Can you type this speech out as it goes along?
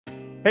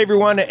Hey,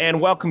 everyone,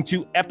 and welcome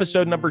to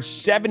episode number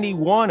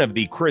 71 of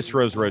the Chris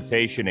Rose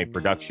Rotation, a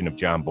production of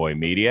John Boy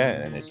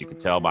Media. And as you can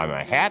tell by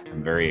my hat,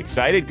 I'm very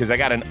excited because I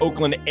got an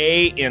Oakland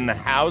A in the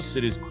house.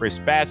 It is Chris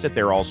Bassitt,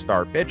 their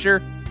all-star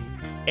pitcher,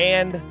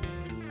 and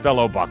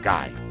fellow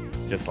Buckeye,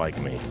 just like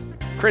me.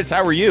 Chris,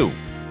 how are you?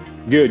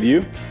 Good,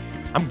 you?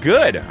 I'm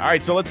good. All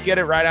right, so let's get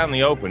it right out in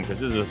the open because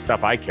this is the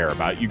stuff I care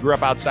about. You grew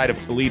up outside of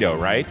Toledo,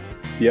 right?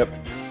 Yep,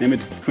 in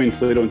between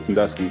Toledo and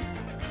Sandusky.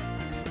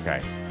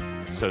 Okay.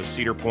 So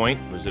Cedar Point,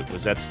 was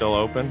that still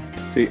open?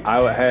 See,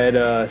 I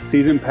had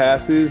season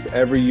passes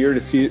every year to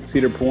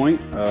Cedar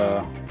Point.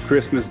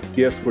 Christmas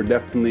gifts were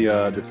definitely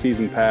the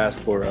season pass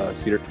for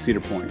Cedar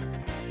Point.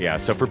 Yeah,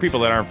 so for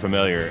people that aren't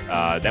familiar,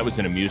 that was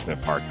an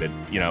amusement park that,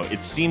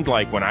 it seemed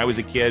like when I was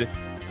a kid,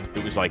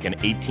 it was like an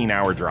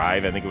 18-hour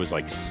drive. I think it was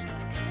like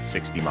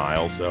 60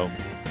 miles, so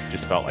it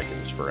just felt like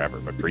it was forever.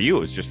 But for you, it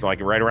was just like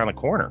right around the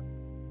corner.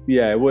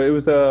 Yeah, it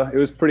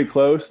was pretty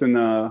close,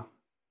 and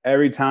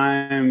every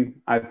time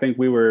I think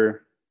we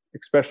were,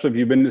 especially if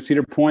you've been to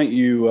Cedar Point,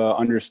 you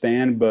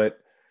understand, but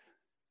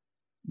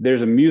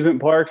there's amusement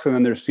parks and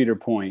then there's Cedar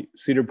Point.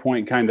 Cedar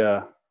Point kind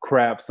of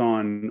craps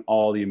on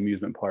all the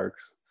amusement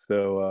parks.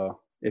 So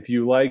if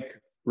you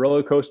like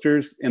roller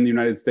coasters in the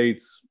United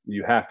States,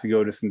 you have to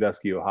go to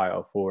Sandusky,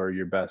 Ohio for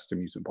your best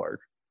amusement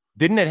park.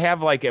 Didn't it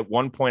have like at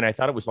one point, I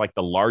thought it was like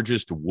the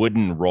largest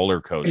wooden roller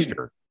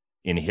coaster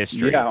in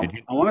history? Yeah,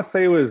 I want to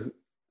say it was,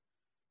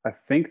 I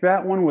think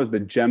that one was the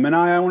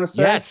Gemini, I want to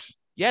say. Yes,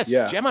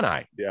 yeah.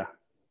 Gemini.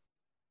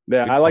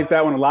 Yeah, I like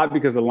that one a lot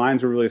because the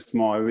lines were really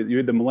small. You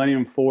had the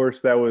Millennium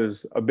Force, that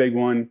was a big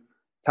one.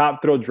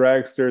 Top Thrill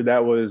Dragster,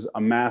 that was a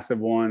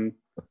massive one.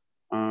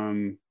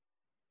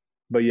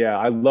 But yeah,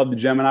 I love the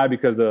Gemini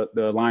because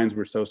the lines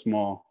were so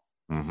small.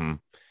 Mm-hmm. All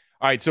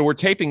right, so we're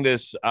taping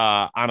this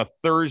on a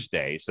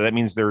Thursday, so that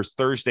means there's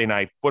Thursday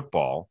night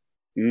football.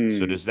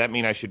 So does that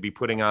mean I should be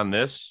putting on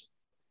this?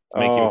 To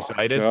make you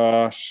excited?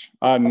 Gosh,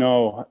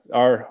 no.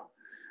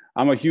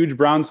 I'm a huge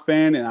Browns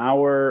fan, and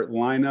our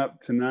lineup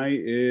tonight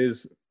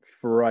is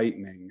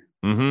frightening.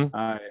 Mm-hmm.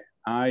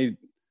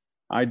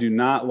 I do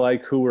not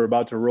like who we're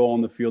about to roll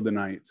on the field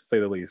tonight, to say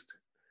the least.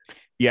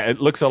 Yeah,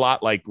 it looks a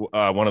lot like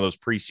one of those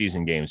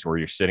preseason games where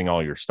you're sitting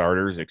all your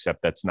starters,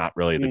 except that's not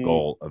really the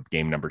goal of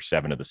game number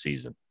 7 of the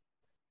season.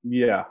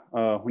 Yeah,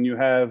 when you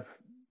have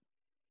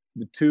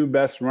the two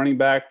best running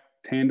back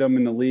tandem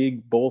in the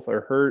league, both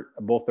are hurt,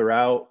 both are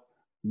out.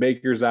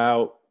 Baker's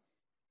out,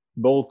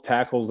 both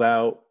tackles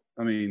out.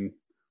 I mean,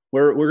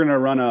 we're going to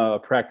run a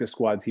practice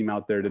squad team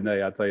out there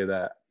today. I'll tell you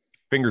that.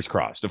 Fingers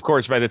crossed. Of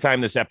course, by the time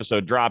this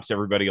episode drops,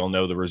 everybody will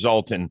know the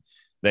result. And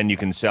then you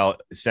can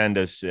send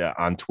us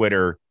on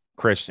Twitter,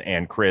 Chris,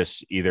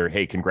 either,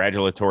 hey,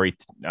 congratulatory,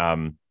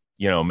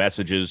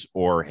 messages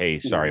or, hey,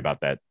 sorry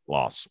about that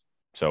loss.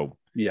 So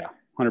yeah,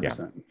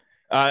 100%.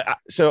 Yeah.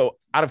 So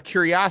out of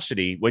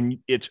curiosity, when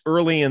it's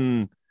early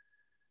in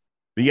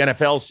the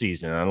NFL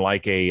season on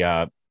like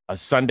a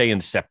Sunday in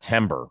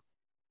September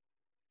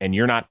and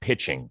you're not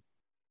pitching,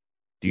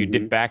 do you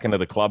dip back into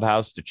the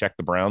clubhouse to check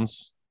the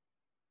Browns?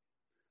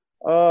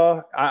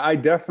 I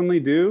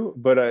definitely do,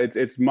 but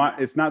it's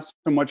not so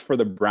much for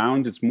the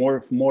Browns. It's more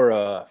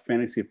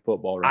fantasy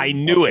football. Right? I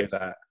knew it.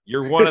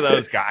 You're one of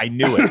those guys. I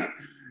knew it.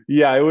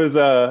 Yeah, it was.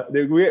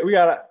 We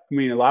got. I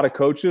mean, a lot of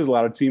coaches, a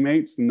lot of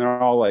teammates, and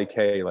they're all like,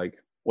 "Hey, like,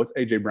 what's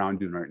AJ Brown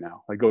doing right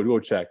now? Like, go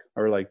check."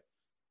 Or like,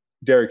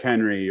 Derrick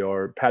Henry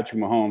or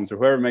Patrick Mahomes or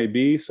whoever it may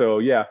be. So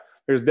yeah,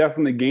 there's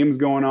definitely games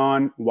going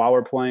on while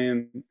we're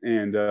playing,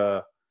 and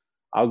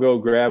I'll go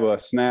grab a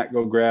snack,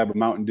 go grab a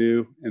Mountain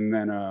Dew, and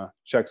then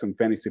check some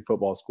fantasy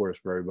football scores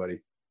for everybody.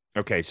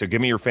 Okay, so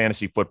give me your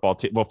fantasy football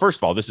team. Well, first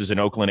of all, this is an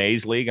Oakland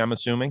A's league, I'm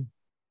assuming.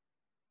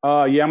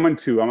 Yeah, I'm in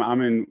 2.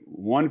 I'm in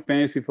one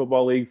fantasy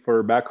football league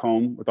for back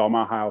home with all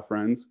my Ohio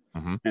friends,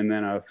 and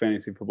then a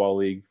fantasy football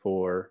league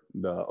for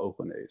the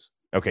Oakland A's.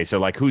 Okay, so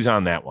like who's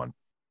on that one?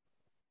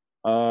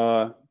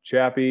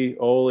 Chappie,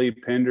 Oli,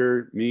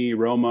 Pender, me,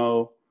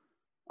 Romo,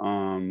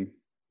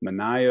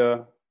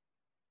 Manaya.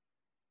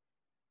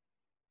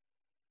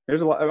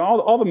 There's a lot.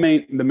 All the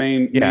main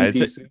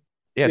pieces.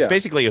 It's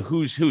basically a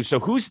who's who.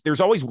 So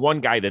there's always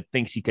one guy that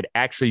thinks he could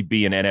actually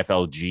be an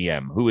NFL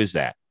GM. Who is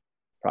that?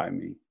 Probably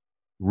me.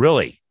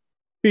 Really?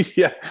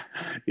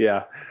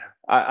 Yeah.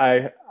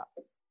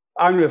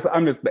 I'm just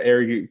the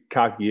arrogant,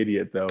 cocky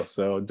idiot though.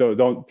 So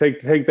don't take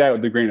that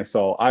with a grain of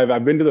salt.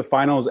 I've been to the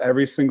finals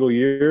every single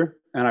year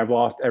and I've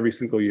lost every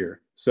single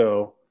year.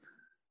 So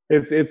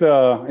it's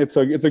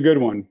a good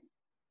one.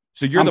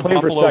 So you're the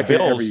Buffalo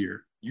Bills every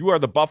year. You are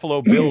the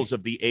Buffalo Bills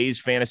of the A's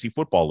Fantasy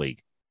Football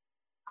League.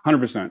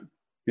 100%.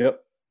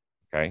 Yep.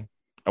 Okay.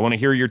 I want to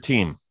hear your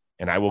team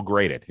and I will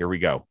grade it. Here we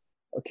go.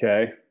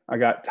 Okay. I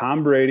got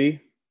Tom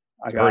Brady.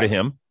 Heard of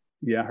him?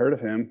 Yeah, heard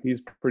of him.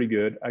 He's pretty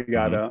good. I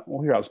got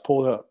here, I was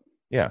pulled up.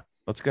 Yeah,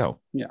 let's go.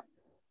 Yeah.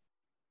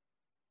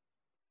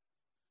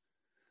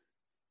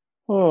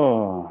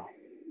 Oh,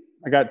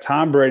 I got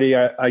Tom Brady.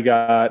 I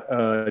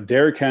got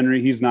Derrick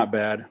Henry. He's not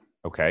bad.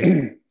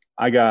 Okay.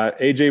 I got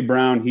AJ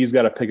Brown. He's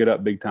got to pick it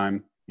up big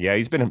time. Yeah,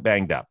 he's been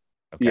banged up.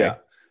 Okay. Yeah.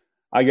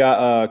 I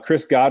got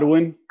Chris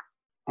Godwin.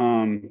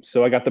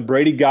 So I got the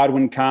Brady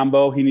Godwin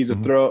combo. He needs to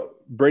throw.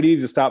 Brady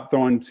needs to stop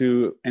throwing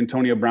to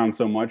Antonio Brown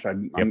so much.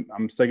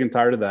 I'm sick and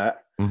tired of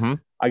that.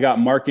 I got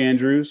Mark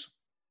Andrews.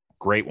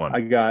 Great one.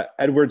 I got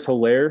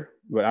Edwards-Helaire,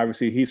 but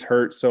obviously he's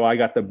hurt. So I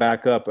got the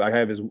backup. I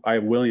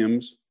have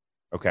Williams.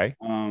 Okay.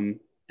 And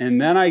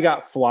then I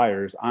got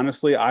flyers.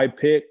 Honestly, I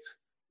picked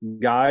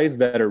guys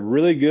that are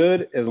really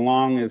good as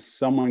long as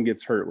someone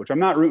gets hurt, which I'm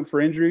not rooting for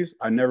injuries.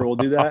 I never will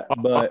do that.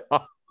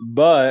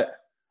 but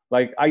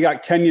like I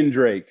got Kenyon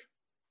Drake.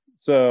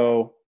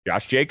 So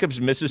Josh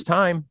Jacobs misses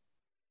time.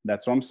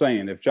 That's what I'm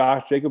saying. If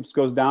Josh Jacobs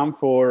goes down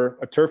for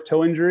a turf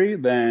toe injury,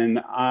 then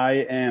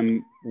I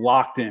am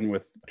locked in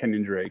with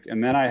Kenyon Drake.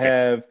 And then I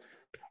have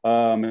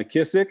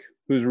McKissick,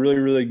 who's really,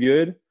 really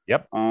good.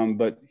 Yep.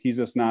 But he's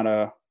just not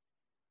a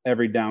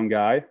every down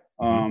guy.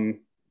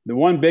 The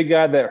one big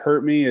guy that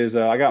hurt me is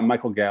I got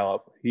Michael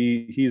Gallup.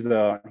 He's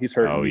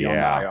hurting me on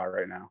the IR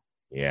right now.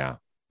 Yeah.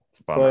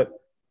 It's a bummer.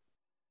 But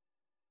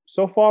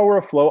so far we're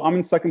afloat. I'm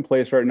in second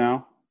place right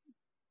now.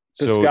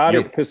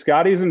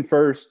 Piscotty's in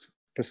first.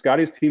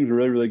 Piscotty's team's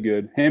really, really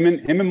good. Him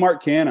and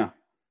Mark Canna.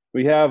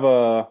 We have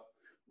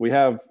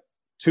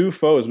two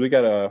foes. We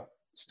got a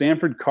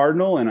Stanford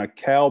Cardinal and a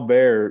Cal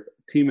Bear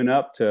teaming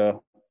up to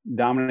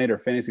dominate our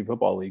fantasy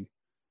football league.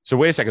 So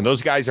wait a second.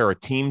 Those guys are a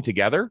team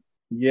together?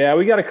 Yeah,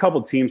 we got a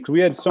couple teams because we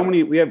had so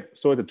many.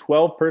 It's a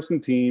 12-person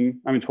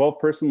team.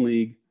 12-person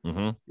league,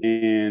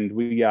 and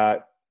we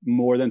got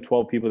more than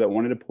 12 people that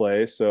wanted to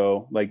play.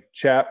 So like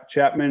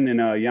Chapman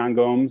and Jan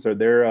Gomes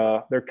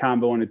they're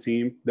comboing a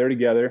team. They're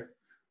together.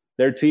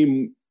 Their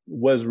team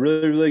was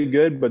really, really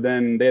good, but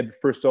then they had the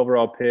first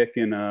overall pick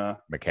and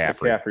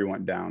McCaffrey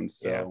went down.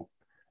 So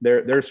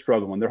they're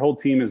struggling. Their whole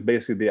team is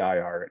basically the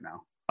IR right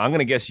now. I'm going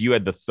to guess you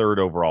had the third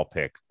overall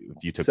pick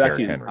if you took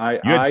second. Derrick Henry.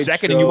 You had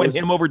second and you went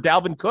him over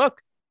Dalvin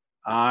Cook?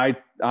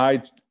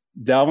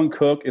 Dalvin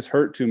Cook is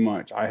hurt too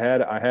much. I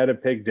had to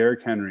pick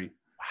Derrick Henry.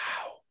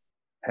 Wow.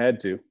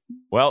 Had to.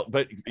 Well,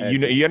 but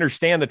you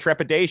understand the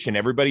trepidation.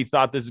 Everybody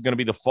thought this is going to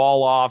be the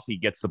fall off. He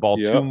gets the ball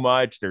too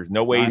much. There's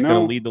no way he's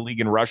going to lead the league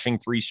in rushing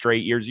 3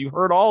 straight years. You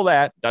heard all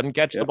that. Doesn't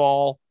catch the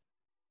ball.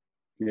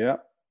 Yeah.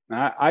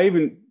 I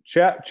even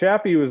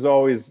Chappie was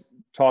always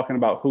talking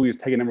about who he's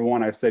taking number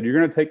one. I said, you're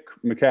going to take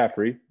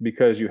McCaffrey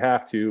because you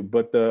have to,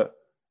 but the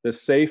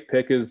safe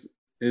pick is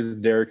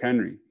Derrick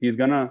Henry. You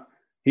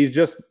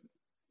just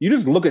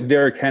look at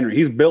Derrick Henry.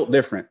 He's built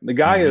different. The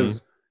guy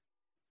is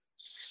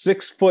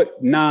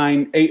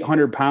 6'9",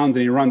 800 pounds,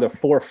 and he runs a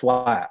 4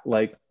 flat.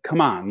 Like, come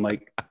on,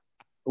 like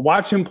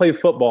watch him play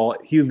football.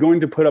 He's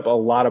going to put up a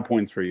lot of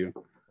points for you.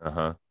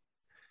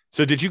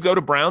 So did you go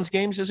to Browns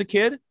games as a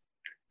kid?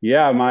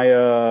 Yeah.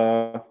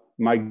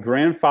 My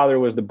grandfather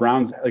was the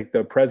Browns, like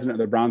the president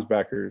of the Browns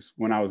backers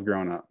when I was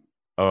growing up.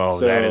 Oh,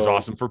 so that is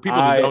awesome. For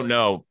people who don't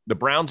know, the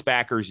Browns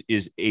backers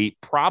is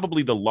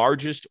probably the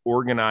largest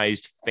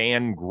organized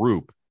fan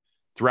group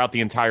throughout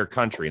the entire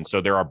country. And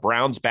so there are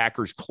Browns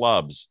backers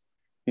clubs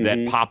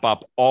that pop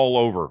up all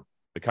over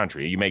the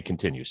country. You may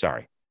continue.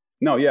 Sorry.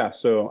 No, yeah.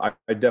 So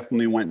I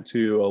definitely went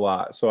to a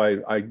lot. So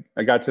I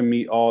got to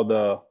meet all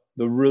the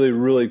really,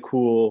 really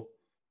cool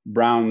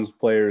Browns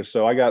players.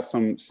 So I got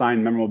some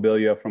signed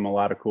memorabilia from a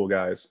lot of cool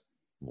guys.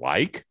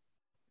 Like?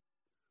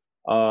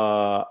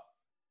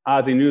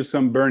 Ozzie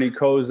Newsome, Bernie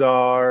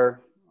Kosar.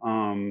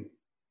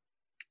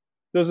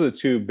 Those are the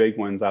two big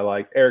ones I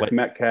like. Eric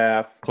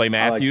Metcalf. Clay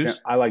Matthews?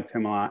 I liked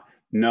him a lot.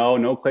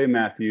 No Clay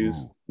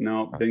Matthews.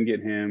 No, didn't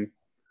get him.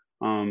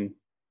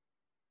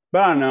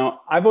 But I don't know.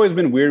 I've always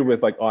been weird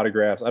with like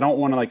autographs. I don't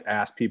want to like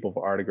ask people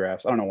for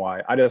autographs. I don't know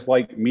why. I just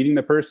like meeting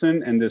the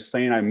person and just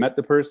saying I met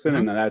the person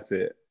and then that's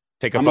it.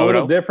 Take a photo. I'm a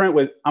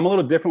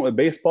little different with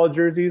baseball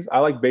jerseys. I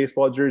like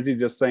baseball jerseys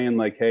just saying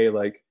like, hey,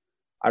 like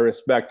I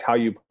respect how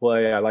you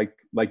play. I like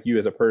you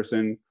as a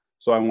person.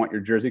 So I want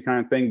your jersey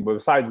kind of thing. But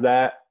besides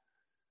that,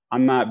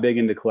 I'm not big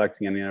into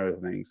collecting any other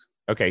things.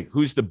 Okay.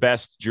 Who's the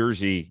best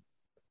jersey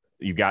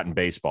you got in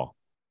baseball?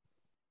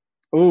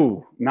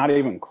 Ooh, not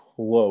even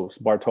close.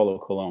 Bartolo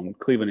Colon,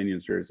 Cleveland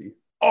Indians jersey.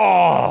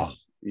 Oh,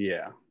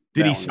 yeah.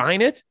 Did he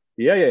sign it?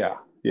 Yeah.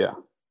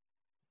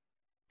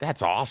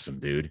 That's awesome,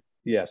 dude.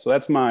 Yeah, so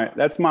that's my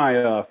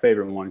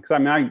favorite one because I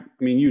mean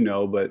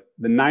but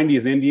the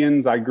 '90s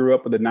Indians. I grew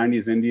up with the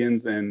 '90s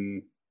Indians,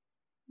 and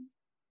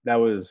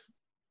that's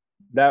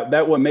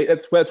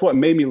what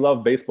made me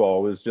love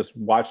baseball was just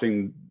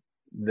watching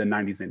the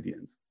 '90s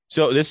Indians.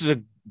 So this is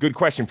a good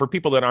question for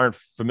people that aren't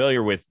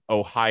familiar with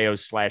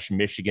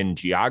Ohio/Michigan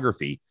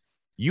geography.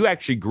 You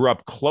actually grew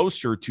up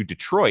closer to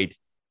Detroit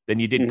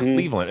than you did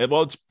Cleveland.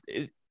 Well,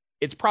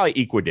 it's probably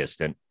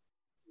equidistant.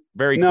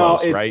 Very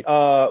close, right?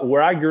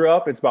 Where I grew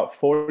up, it's about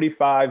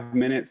 45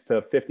 minutes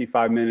to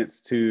 55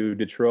 minutes to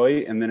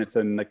Detroit, and then it's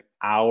an like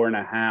hour and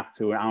a half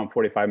to an hour and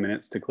 45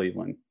 minutes to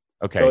Cleveland.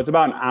 Okay, so it's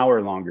about an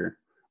hour longer.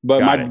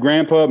 But my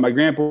grandpa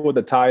with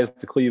the ties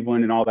to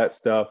Cleveland and all that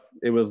stuff,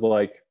 it was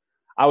like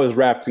I was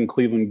wrapped in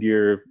Cleveland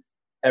gear,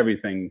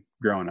 everything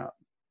growing up.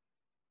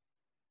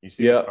 You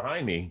see it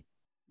behind me.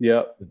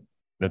 Yep.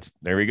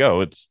 There we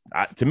go. It's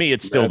to me,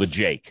 it's still the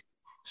Jake.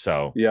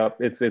 So yeah,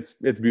 it's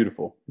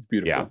beautiful. It's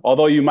beautiful. Yeah.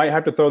 Although you might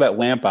have to throw that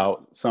lamp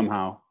out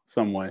somehow,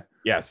 some way.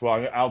 Yes.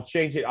 Well, I'll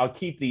change it. I'll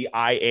keep the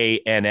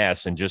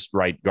IANS and just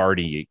write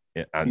Guardy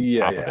on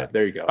top of it.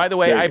 There you go. By the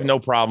way, I have no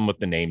problem with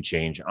the name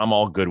change. I'm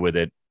all good with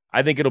it.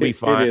 I think it'll be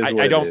fine.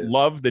 I don't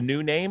love the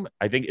new name.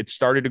 I think it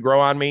started to grow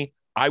on me.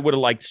 I would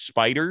have liked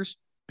Spiders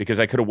because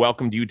I could have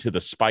welcomed you to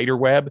the spider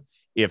web.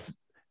 If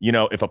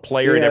a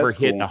player had ever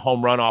hit a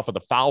home run off of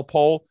the foul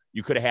pole,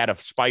 you could have had a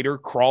spider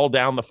crawl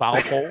down the foul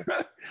pole.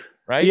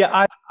 Right?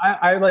 Yeah,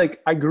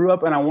 I grew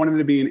up and I wanted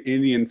to be an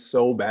Indian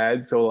so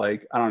bad. So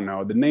like, I don't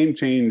know, the name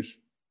change,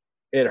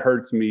 it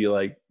hurts me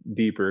like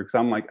deeper because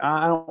I'm like,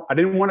 I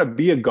didn't want to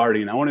be a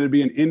Guardian. I wanted to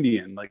be an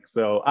Indian. Like,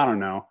 so I don't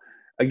know.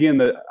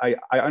 Again,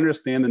 I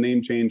understand the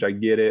name change. I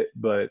get it,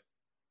 but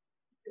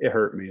it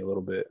hurt me a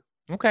little bit.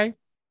 Okay.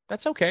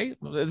 That's okay.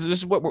 This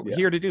is what we're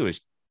here to do,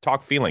 is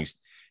talk feelings.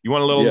 You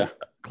want a little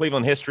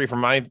Cleveland history from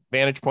my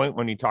vantage point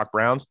when you talk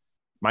Browns?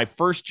 My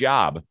first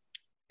job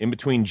in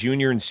between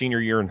junior and senior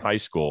year in high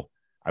school,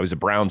 I was a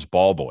Browns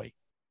ball boy.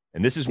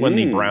 And this is when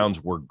the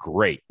Browns were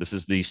great. This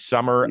is the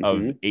summer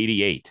of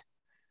 88.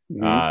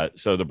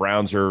 So the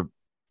Browns are,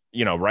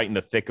 right in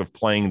the thick of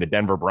playing the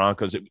Denver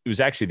Broncos. It was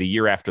actually the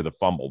year after the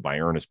fumble by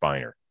Ernest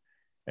Biner.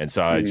 And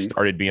so I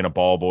started being a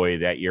ball boy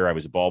that year. I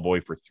was a ball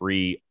boy for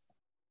 3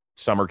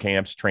 summer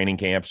camps, training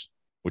camps,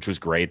 which was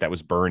great. That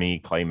was Bernie,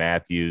 Clay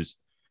Matthews.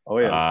 Oh,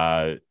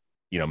 yeah.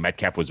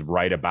 Metcalf was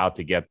right about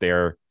to get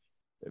there.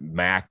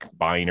 Mack,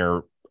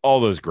 Biner, all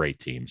those great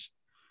teams.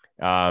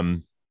 I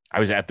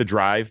was at the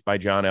drive by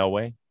John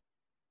Elway.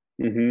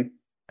 That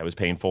was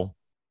painful.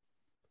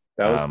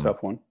 That was a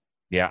tough one.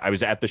 Yeah, I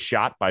was at the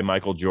shot by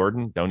Michael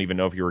Jordan. Don't even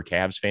know if you were a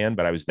Cavs fan,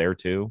 but I was there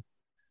too.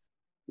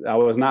 I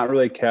was not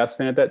really a Cavs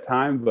fan at that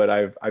time, but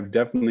I've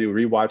definitely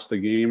rewatched the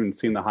game and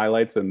seen the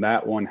highlights, and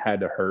that one had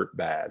to hurt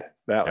bad.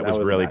 That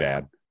was really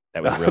bad.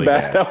 That was really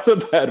bad. That was a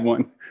bad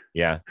one.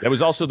 Yeah. That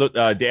was also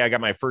the day I got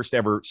my first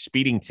ever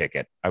speeding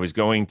ticket. I was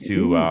going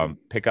to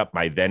pick up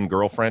my then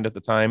girlfriend at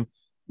the time.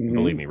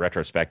 Believe me,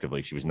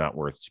 retrospectively, she was not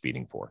worth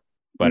speeding for.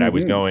 But I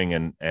was going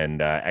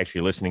and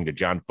actually listening to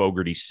John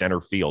Fogerty's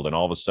Center Field, and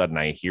all of a sudden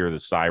I hear the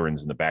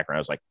sirens in the background. I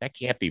was like, that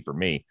can't be for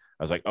me.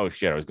 I was like, oh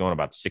shit, I was going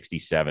about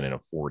 67 in a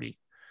 40.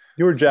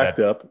 You were jacked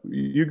up.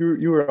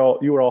 You were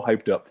all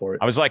hyped up for it.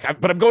 I was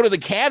like, but I'm going to the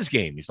Cavs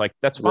game. He's like,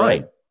 that's fine.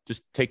 Right.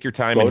 Just take your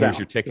time. Here's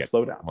your ticket. Just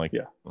slow down. I'm like,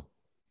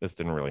 this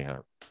didn't really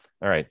hurt.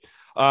 All right.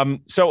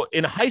 So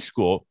in high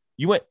school,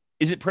 you went,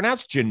 is it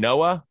pronounced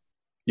Genoa?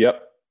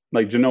 Yep.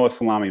 Like Genoa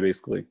salami,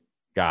 basically.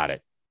 Got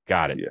it.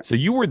 Yeah. So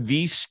you were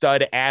the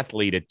stud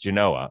athlete at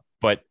Genoa,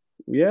 but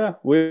yeah,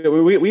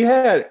 we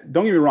had,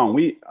 don't get me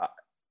wrong.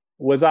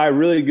 Was I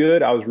really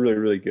good? I was really,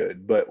 really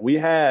good, but we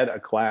had a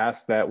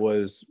class that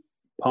was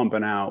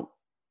pumping out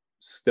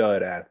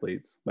stud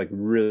athletes. Like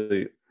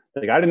really,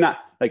 like I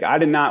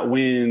did not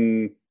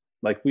win.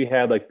 Like we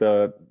had like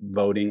the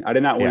voting. I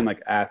did not win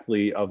like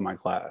athlete of my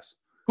class.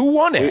 Who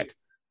won it?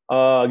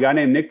 A guy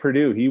named Nick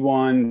Purdue. He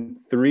won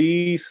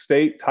 3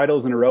 state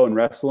titles in a row in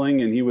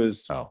wrestling, and he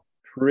was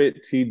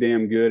pretty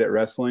damn good at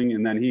wrestling.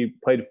 And then he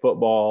played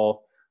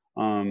football,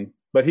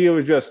 but he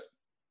was just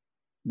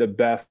the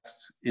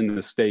best in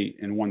the state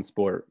in one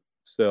sport.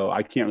 So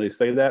I can't really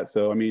say that.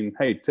 So I mean,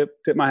 hey, tip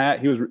my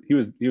hat. He was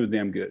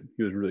damn good.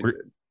 He was really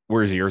good.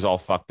 Were his ears all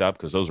fucked up?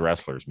 Because those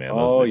wrestlers, man.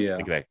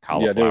 Like that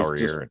cauliflower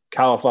ear.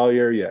 Cauliflower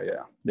ear.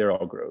 Yeah. They're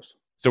all gross.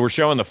 So we're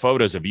showing the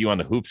photos of you on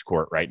the hoops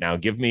court right now.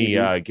 Give me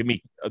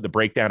the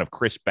breakdown of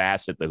Chris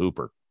Bassitt, the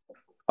hooper.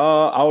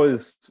 I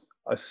was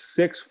a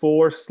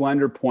 6'4"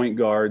 slender point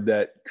guard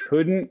that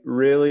couldn't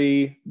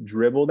really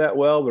dribble that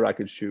well, but I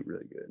could shoot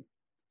really good.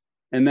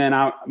 And then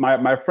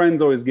my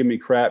friends always give me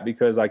crap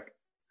because I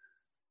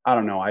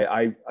don't know.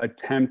 I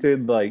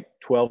attempted like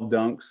 12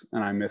 dunks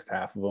and I missed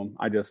half of them.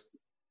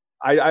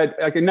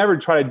 I could never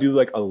try to do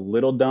like a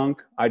little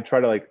dunk. I'd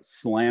try to like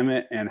slam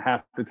it, and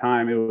half the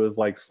time it was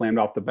like slammed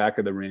off the back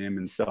of the rim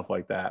and stuff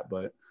like that.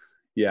 But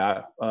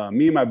yeah,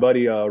 me and my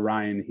buddy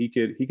Ryan, he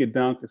could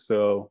dunk.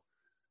 So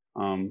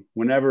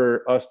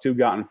whenever us two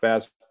got in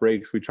fast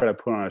breaks, we try to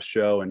put on a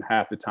show, and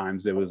half the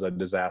times it was a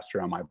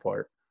disaster on my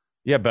part.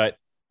 Yeah, but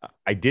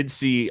I did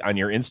see on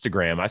your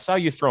Instagram, I saw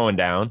you throwing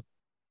down.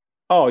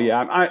 Oh yeah,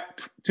 I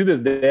to this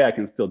day I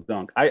can still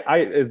dunk. I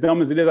as dumb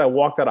as it is, I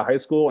walked out of high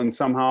school and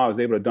somehow I was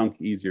able to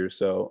dunk easier.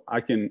 So I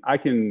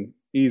can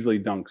easily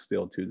dunk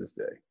still to this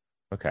day.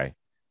 Okay.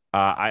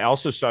 I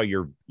also saw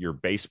your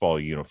baseball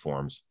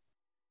uniforms.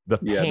 The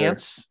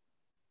pants,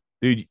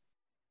 dude.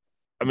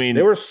 I mean,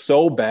 they were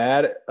so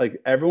bad.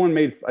 Like everyone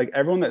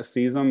that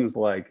sees them is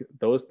like,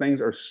 those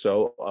things are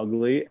so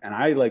ugly, and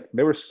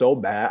they were so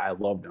bad. I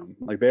loved them.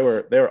 Like they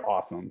were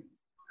awesome.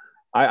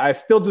 I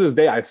still to this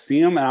day I see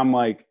them and I'm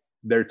like,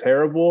 they're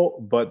terrible,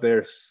 but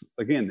they're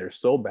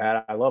so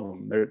bad. I love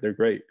them. They're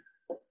great.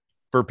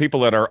 For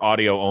people that are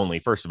audio only,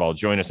 first of all,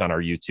 join us on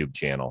our YouTube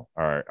channel,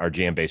 our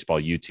Jam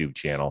Baseball YouTube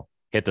channel.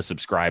 Hit the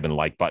subscribe and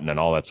like button and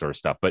all that sort of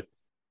stuff. But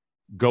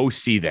go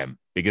see them,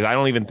 because I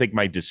don't even think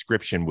my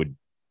description would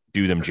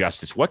do them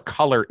justice. What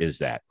color is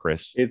that,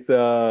 Chris? It's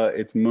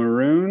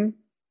maroon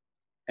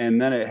and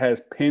then it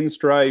has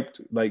pinstriped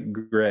like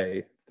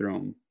gray through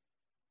them,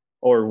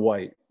 or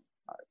white.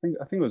 I think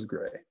it was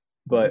gray.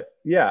 But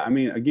yeah, I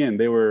mean, again,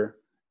 they were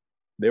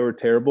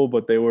terrible,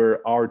 but they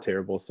are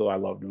terrible, so I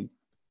loved them.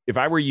 If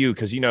I were you,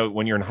 because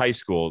when you're in high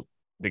school,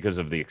 because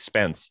of the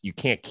expense, you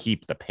can't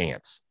keep the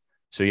pants,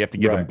 so you have to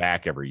give them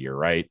back every year,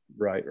 right?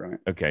 Right.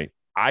 Okay.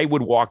 I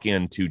would walk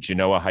into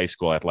Genoa High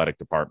School athletic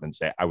department and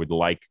say, I would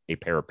like a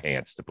pair of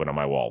pants to put on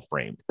my wall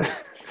framed.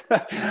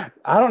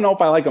 I don't know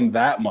if I like them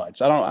that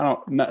much. I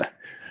don't.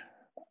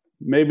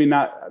 Maybe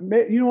not.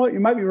 You know what?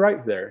 You might be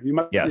right there. You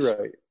might be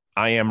right.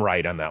 I am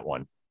right on that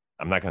one.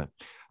 I'm not going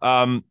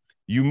to.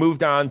 You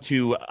moved on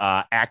to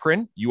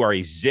Akron. You are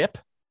a Zip.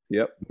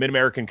 Yep.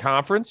 Mid-American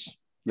Conference.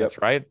 Yep. That's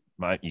right.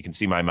 You can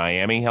see my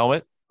Miami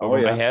helmet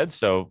over my head.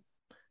 So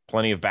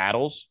plenty of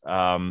battles.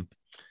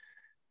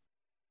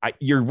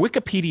 Your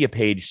Wikipedia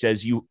page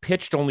says you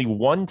pitched only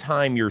one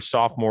time your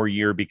sophomore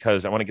year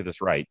because, I want to get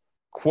this right,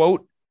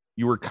 quote,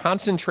 you were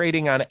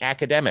concentrating on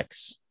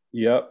academics.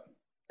 Yep.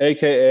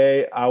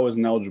 AKA I was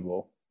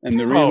ineligible. And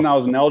the reason I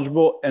was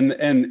ineligible and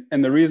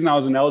the reason I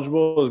was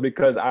ineligible is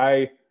because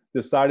I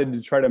decided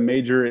to try to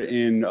major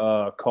in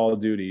Call of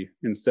Duty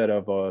instead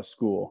of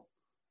school.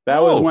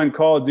 That was when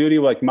Call of Duty,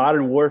 like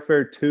Modern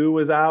Warfare 2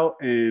 was out,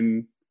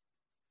 and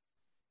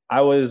I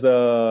was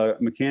a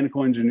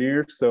mechanical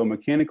engineer. So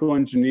mechanical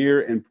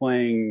engineer and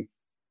playing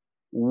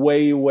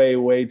way, way,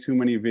 way too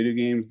many video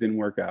games didn't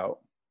work out.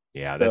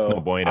 Yeah, that's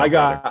no bueno. I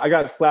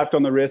got slapped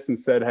on the wrist and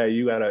said, "Hey,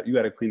 you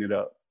gotta clean it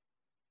up."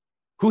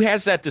 Who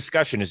has that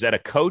discussion? Is that a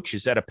coach?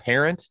 Is that a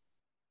parent?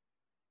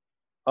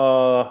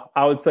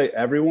 I would say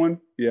everyone.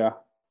 Yeah,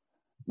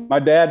 my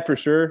dad for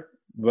sure,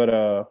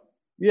 but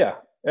yeah,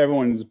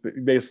 everyone's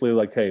basically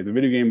like, "Hey, the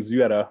video games, you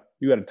gotta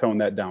tone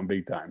that down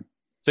big time."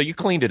 So you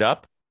cleaned it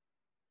up?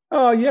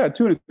 Yeah,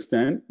 to an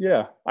extent.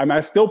 Yeah. I mean, I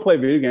still play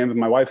video games and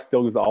my wife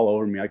still is all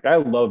over me. Like, I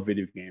love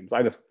video games.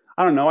 I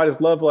don't know. I just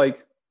love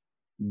like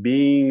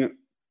being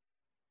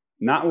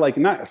not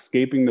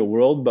escaping the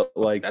world, but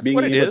like being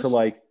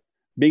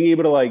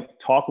able to like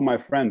talk with my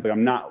friends. Like,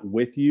 I'm not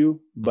with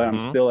you, but I'm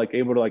still like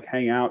able to like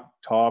hang out,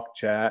 talk,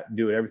 chat,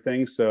 do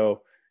everything.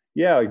 So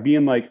yeah, like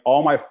being like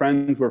all my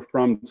friends were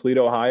from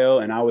Toledo, Ohio,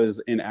 and I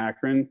was in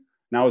Akron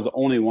and I was the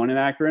only one in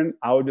Akron.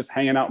 I was just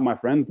hanging out with my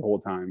friends the whole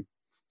time.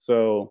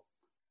 So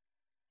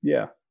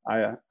yeah,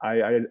 I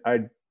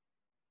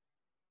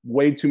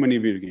way too many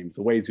video games,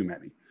 way too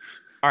many.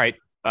 All right.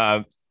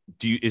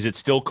 Is it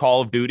still Call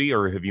of Duty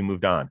or have you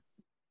moved on?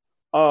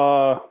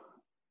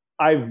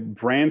 I've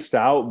branched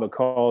out, but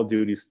Call of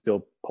Duty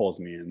still pulls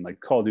me in.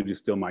 Like, Call of Duty is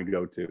still my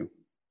go-to.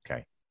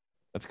 Okay.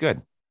 That's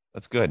good.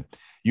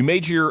 You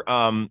made your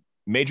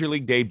major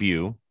league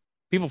debut.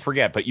 People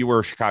forget, but you were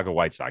a Chicago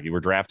White Sox. You were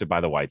drafted by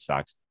the White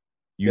Sox.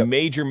 You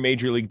made your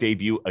major league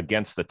debut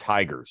against the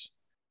Tigers.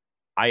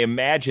 I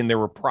imagine there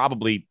were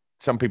probably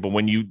some people,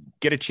 when you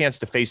get a chance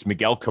to face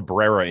Miguel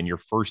Cabrera in your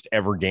first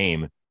ever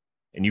game,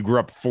 and you grew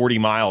up 40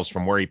 miles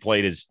from where he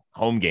played his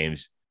home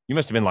games, you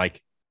must have been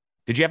like,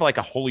 did you have like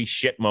a holy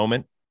shit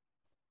moment?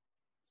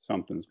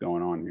 Something's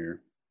going on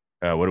here.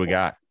 What do we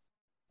got?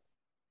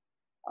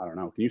 I don't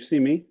know. Can you see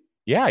me?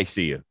 Yeah, I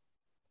see you.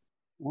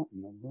 What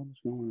in the world is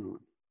going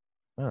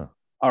on? Oh.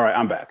 All right,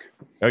 I'm back.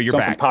 Oh, you're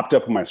Something back. Popped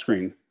up on my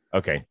screen.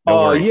 Okay.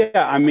 No worries.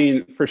 Yeah, I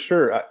mean, for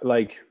sure.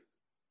 Like,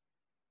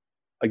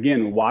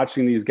 again,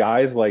 watching these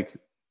guys, like,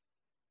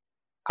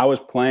 I was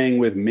playing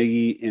with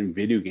Miggy in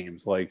video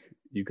games. Like,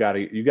 you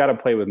gotta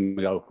play with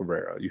Miguel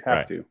Cabrera. You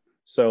have to.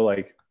 So,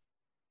 like,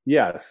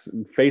 yes,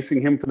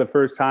 facing him for the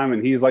first time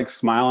and he's like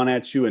smiling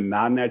at you and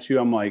nodding at you,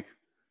 I'm like,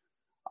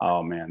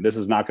 oh man, this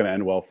is not going to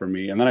end well for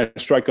me. And then I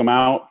strike him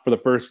out for the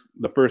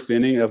first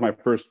inning. That's my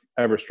first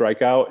ever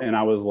strikeout, and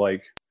I was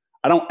like,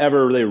 I don't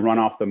ever really run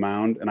off the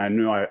mound, and I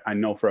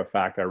know for a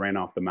fact I ran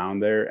off the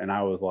mound there, and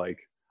I was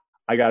like,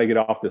 I got to get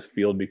off this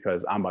field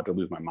because I'm about to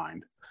lose my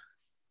mind.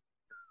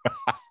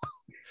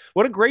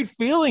 What a great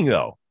feeling,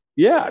 though.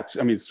 Yeah,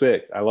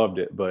 sick. I loved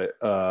it, but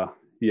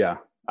yeah,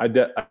 I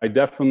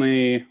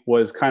definitely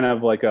was kind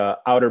of like a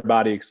outer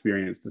body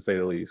experience, to say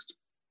the least.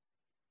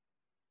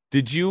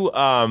 Did you,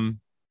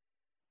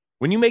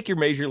 when you make your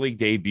major league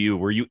debut,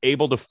 were you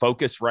able to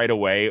focus right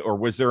away, or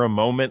was there a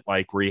moment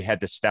like where you had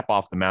to step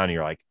off the mound and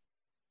you're like,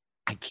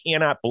 I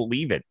cannot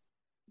believe it?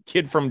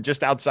 Kid from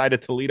just outside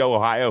of Toledo,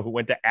 Ohio, who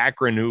went to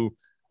Akron, who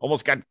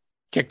almost got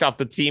kicked off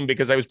the team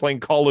because I was playing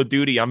Call of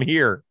Duty. I'm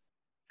here.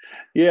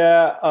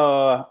 Yeah,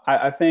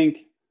 I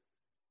think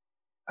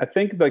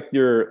like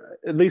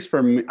at least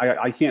for me,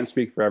 I can't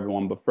speak for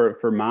everyone, but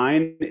for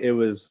mine, it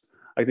was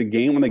like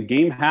when the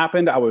game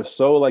happened, I was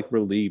so like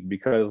relieved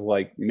because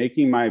like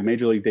making my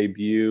major league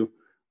debut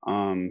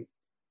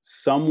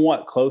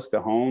somewhat close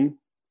to home,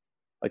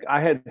 like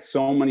I had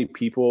so many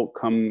people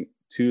come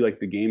to like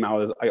the game.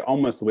 I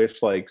almost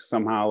wish like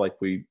somehow like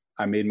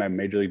I made my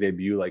major league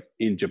debut like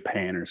in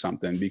Japan or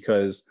something,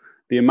 because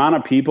the amount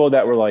of people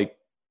that were like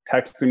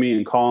texting me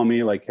and calling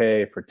me like,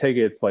 hey, for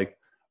tickets, like,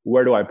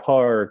 where do I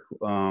park?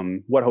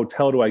 What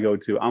hotel do I go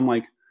to? I'm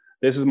like,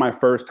 this is my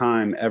first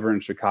time ever in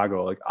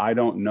Chicago. Like, I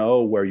don't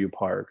know where you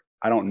park.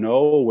 I don't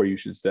know where you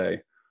should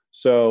stay.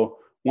 So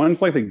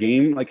once like the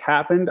game like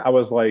happened, I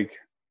was like,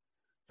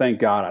 thank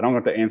God I don't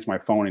have to answer my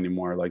phone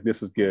anymore. Like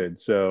this is good.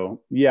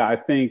 So yeah, I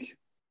think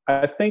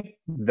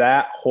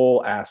that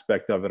whole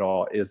aspect of it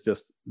all is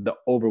just the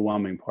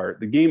overwhelming part.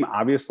 The game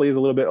obviously is a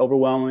little bit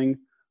overwhelming,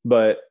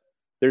 but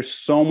there's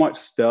so much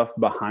stuff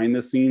behind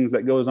the scenes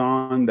that goes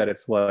on that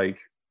it's like,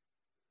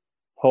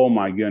 oh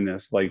my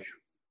goodness, like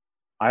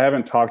I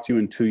haven't talked to you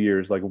in 2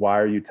 years. Like, why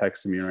are you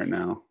texting me right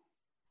now?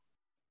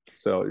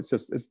 So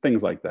it's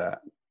things like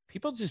that.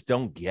 People just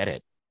don't get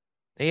it.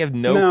 They have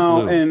no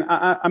No, clue. and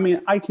I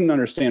mean, I can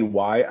understand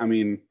why. I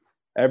mean,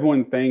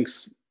 everyone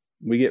thinks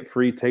we get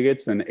free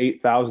tickets and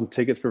 8,000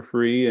 tickets for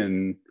free,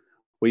 and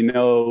we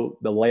know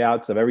the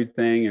layouts of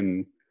everything,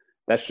 and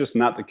that's just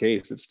not the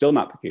case. It's still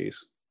not the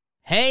case.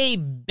 Hey,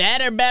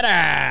 better.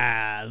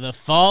 The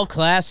Fall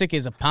Classic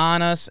is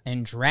upon us,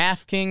 and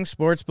DraftKings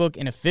Sportsbook,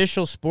 an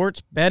official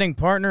sports betting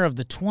partner of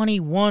the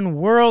 21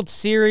 World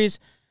Series,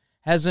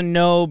 has a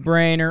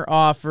no-brainer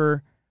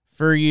offer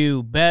for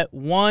you. Bet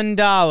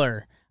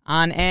 $1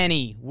 on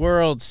any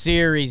World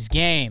Series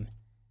game,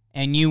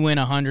 and you win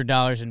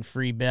 $100 in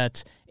free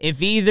bets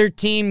if either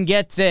team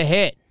gets a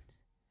hit.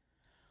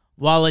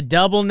 While a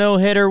double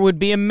no-hitter would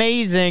be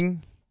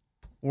amazing,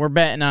 we're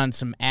betting on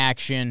some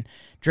action.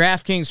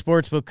 DraftKings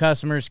Sportsbook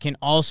customers can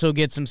also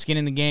get some skin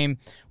in the game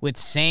with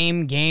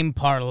same-game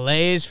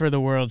parlays for the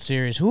World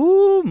Series.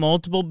 Woo!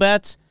 Multiple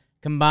bets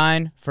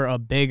combined for a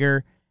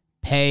bigger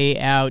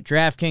payout.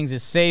 DraftKings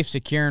is safe,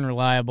 secure, and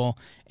reliable.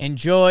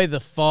 Enjoy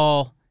the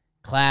Fall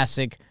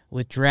Classic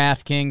with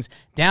DraftKings.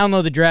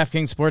 Download the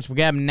DraftKings Sportsbook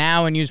app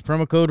now and use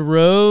promo code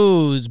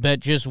ROSE. Bet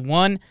just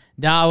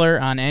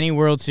 $1 on any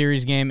World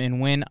Series game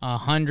and win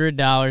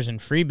 $100 in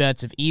free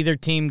bets if either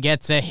team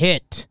gets a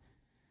hit.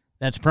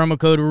 That's promo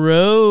code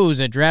ROSE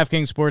at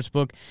DraftKings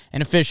Sportsbook,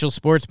 an official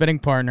sports betting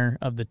partner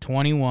of the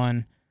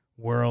 21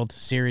 World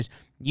Series.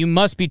 You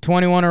must be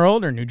 21 or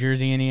older. New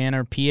Jersey,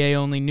 Indiana, or PA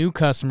only. New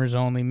customers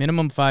only.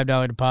 Minimum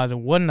 $5 deposit.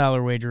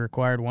 $1 wager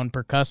required. One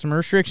per customer.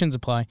 Restrictions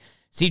apply.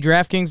 See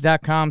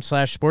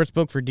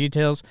DraftKings.com/sportsbook for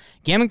details.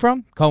 Gambling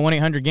problem? Call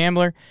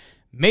 1-800-GAMBLER.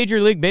 Major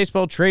League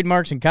Baseball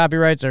trademarks and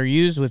copyrights are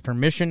used with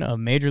permission of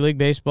Major League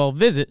Baseball.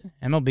 Visit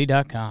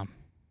MLB.com.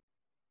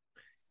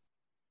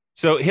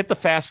 So hit the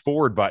fast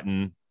forward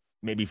button.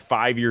 Maybe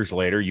 5 years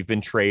later, you've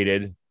been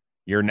traded.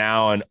 You're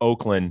now in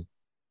Oakland,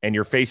 and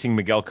you're facing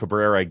Miguel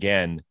Cabrera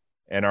again.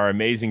 And our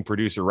amazing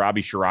producer,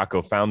 Robbie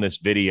Scirocco, found this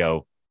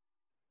video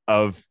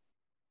of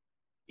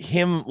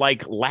him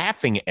like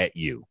laughing at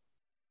you.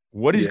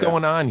 What is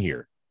going on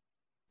here?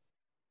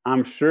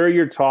 I'm sure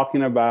you're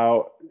talking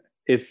about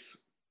it's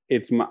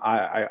my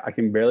I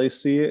can barely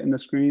see it in the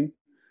screen.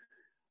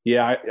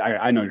 Yeah,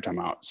 I know what you're talking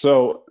about.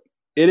 So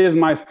it is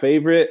my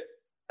favorite.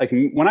 Like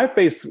when I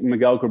face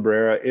Miguel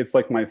Cabrera, it's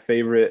like my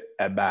favorite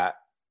at bat.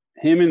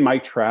 Him and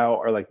Mike Trout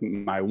are like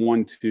my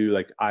 1-2.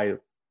 Like I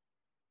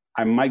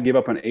might give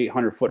up an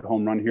 800-foot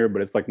home run here,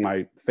 but it's like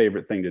my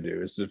favorite thing to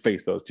do is to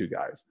face those two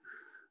guys.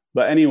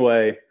 But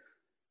anyway,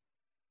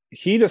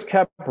 he just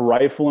kept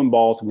rifling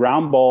balls,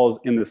 ground balls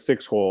in the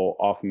 6-hole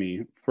off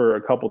me for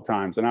a couple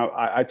times. And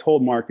I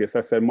told Marcus,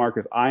 I said,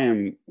 Marcus,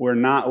 we're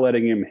not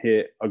letting him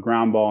hit a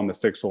ground ball in the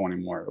 6-hole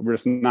anymore. We're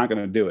just not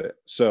going to do it.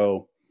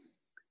 So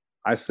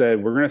I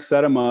said, we're going to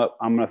set him up.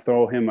 I'm going to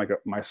throw him like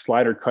my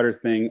slider cutter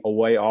thing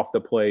away off the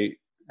plate.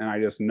 And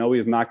I just know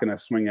he's not going to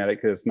swing at it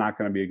because it's not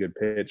going to be a good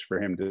pitch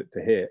for him to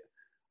hit.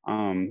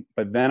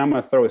 But then I'm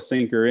going to throw a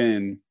sinker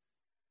in,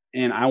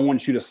 and I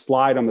want you to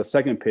slide on the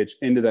second pitch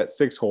into that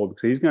 6-hole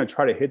because he's going to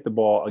try to hit the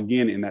ball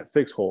again in that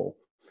 6-hole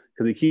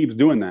because he keeps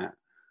doing that.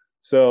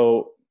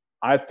 So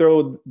I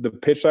throw the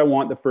pitch I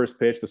want, the first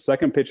pitch. The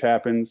second pitch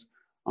happens.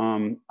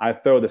 I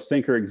throw the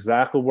sinker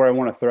exactly where I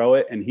want to throw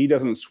it, and he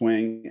doesn't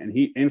swing, and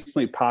he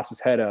instantly pops his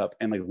head up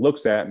and like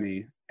looks at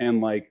me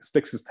and like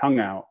sticks his tongue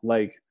out.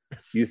 Like,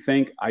 you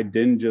think I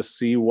didn't just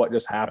see what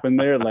just happened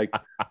there? Like,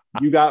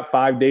 you got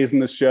 5 days in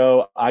the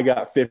show. I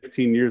got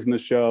 15 years in the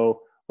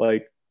show.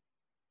 Like,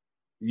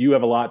 you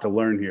have a lot to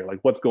learn here. Like,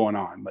 what's going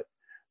on? Like,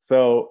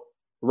 so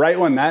right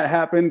when that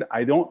happened,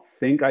 I don't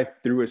think I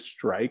threw a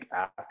strike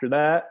after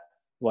that.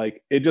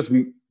 Like, it just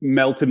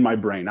melted my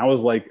brain. I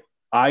was like,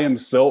 I am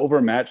so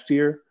overmatched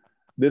here.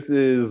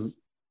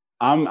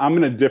 I'm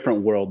in a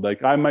different world.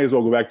 Like, I might as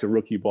well go back to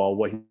rookie ball,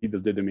 what he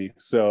just did to me.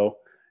 So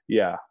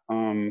yeah,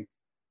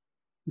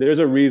 there's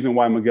a reason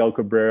why Miguel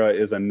Cabrera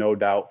is a no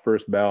doubt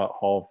first ballot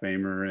Hall of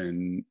Famer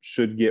and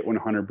should get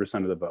 100%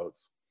 of the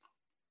votes.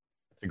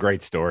 It's a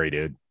great story,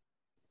 dude.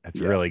 That's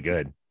really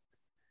good.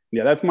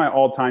 Yeah, that's my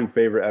all-time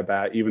favorite at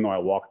bat, even though I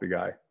walked the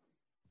guy.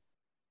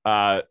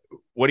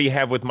 What do you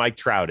have with Mike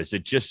Trout? Is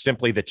it just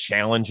simply the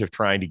challenge of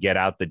trying to get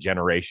out this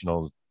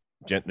generation's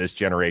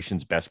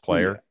best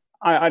player?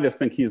 Yeah. I just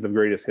think he's the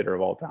greatest hitter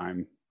of all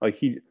time. Like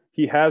he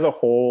has a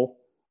hole.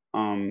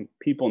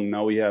 People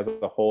know he has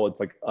a hole. It's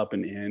like up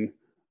and in.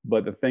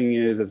 But the thing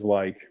is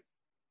like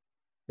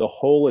the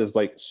hole is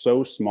like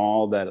so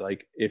small that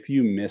like if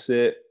you miss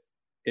it,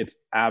 it's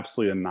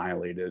absolutely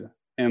annihilated.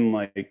 And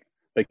like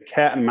the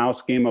cat and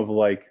mouse game of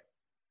like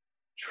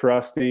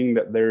trusting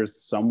that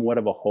there's somewhat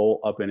of a hole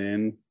up and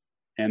in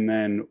And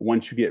then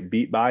once you get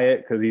beat by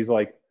it, because he's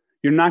like,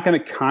 you're not going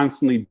to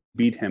constantly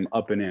beat him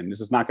up and in.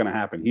 This is not going to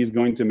happen. He's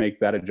going to make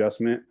that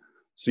adjustment.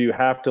 So you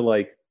have to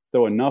like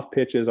throw enough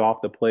pitches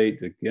off the plate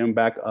to get him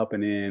back up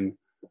and in.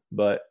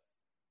 But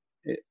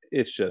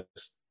it's just,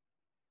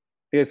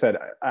 like I said,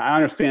 I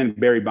understand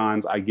Barry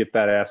Bonds. I get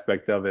that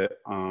aspect of it.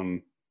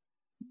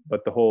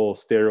 But the whole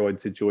steroid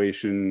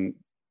situation,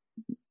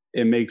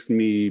 it makes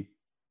me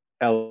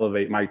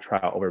elevate Mike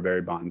Trout over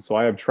Barry Bonds. So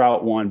I have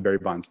Trout 1, Barry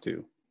Bonds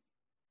 2.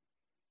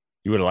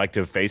 You would have liked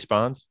to have faced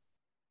Bonds?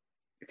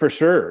 For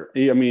sure.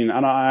 I mean,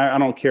 I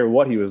don't care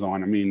what he was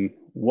on. I mean,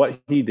 what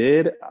he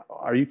did,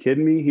 are you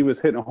kidding me? He was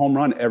hitting a home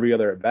run every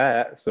other at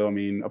bat. So, I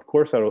mean, of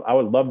course, I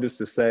would love just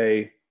to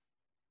say,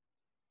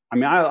 I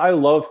mean, I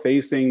love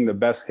facing the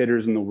best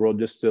hitters in the world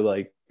just to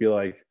like be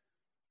like,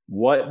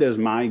 what does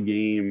my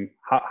game,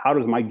 how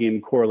does my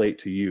game correlate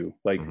to you?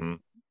 Like, and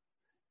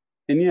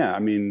yeah, I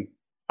mean,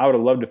 I would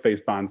have loved to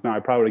face Bonds. Now, I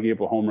probably would have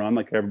gave up a home run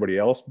like everybody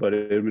else, but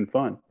it would have been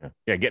fun.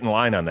 Yeah, get in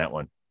line on that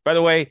one. By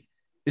the way,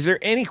 is there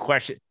any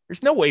question?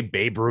 There's no way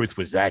Babe Ruth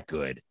was that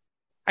good.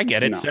 I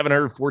get it. No.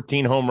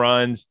 714 home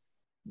runs,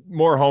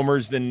 more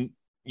homers than,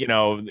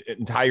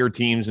 entire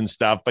teams and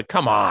stuff. But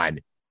come on.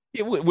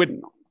 With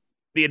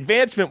the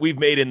advancement we've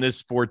made in this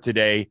sport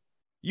today,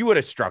 you would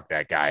have struck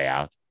that guy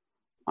out.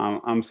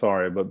 I'm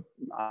sorry, but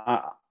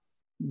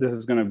this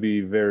is going to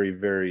be very,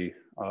 very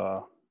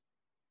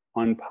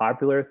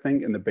unpopular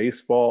thing in the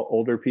baseball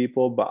older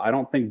people, but I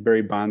don't think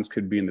Barry Bonds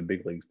could be in the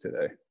big leagues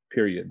today,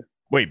 period.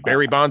 Wait,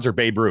 Barry Bonds or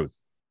Babe Ruth?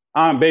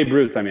 Babe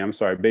Ruth. I'm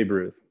sorry, Babe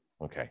Ruth.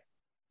 Okay.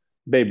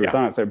 Babe Ruth. Yeah.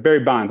 I'm not sorry. Barry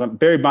Bonds.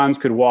 Barry Bonds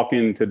could walk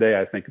in today,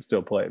 I think, and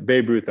still play.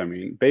 Babe Ruth.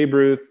 Babe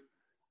Ruth.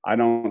 I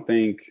don't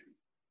think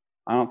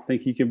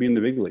he can be in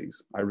the big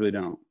leagues. I really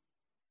don't.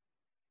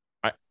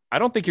 I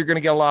don't think you're going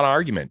to get a lot of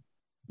argument.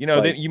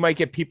 You might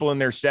get people in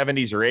their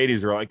 70s or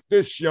 80s who are like,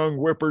 this young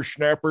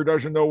whippersnapper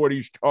doesn't know what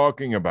he's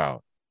talking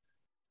about.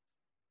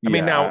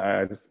 Well,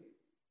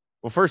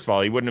 first of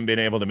all, he wouldn't have been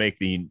able to make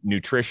the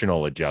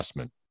nutritional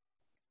adjustment.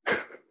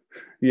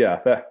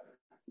 Yeah.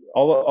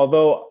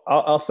 Although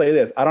I'll say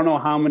this, I don't know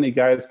how many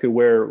guys could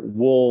wear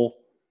wool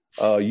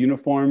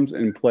uniforms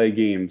and play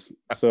games.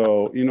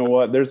 So you know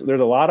what? There's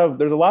a lot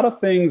of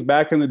things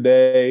back in the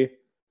day.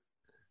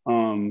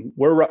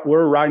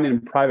 We're riding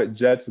in private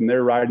jets and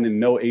they're riding in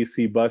no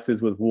AC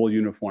buses with wool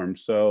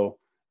uniforms. So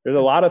there's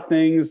a lot of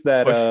things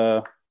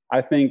that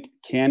I think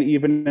can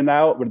even it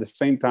out, but at the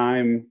same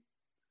time,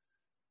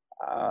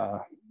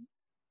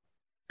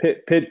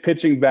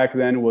 pitching back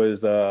then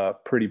was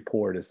pretty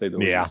poor, to say the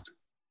least. Yeah,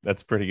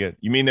 that's pretty good.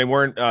 You mean there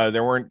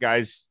weren't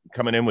guys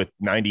coming in with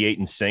 98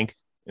 in sync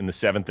in the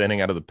 7th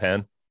inning out of the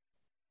pen?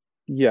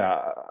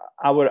 Yeah,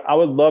 I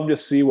would love to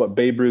see what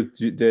Babe Ruth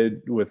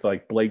did with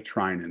like Blake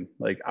Trinan.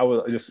 Like I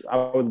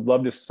would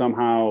love to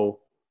somehow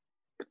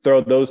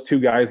throw those two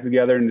guys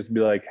together and just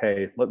be like,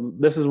 hey,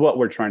 this is what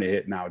we're trying to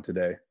hit now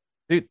today.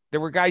 Dude, there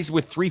were guys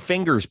with 3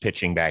 fingers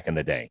pitching back in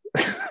the day.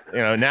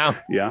 Now.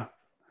 Yeah.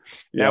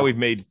 Now we've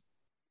made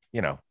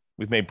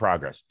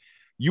progress.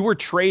 You were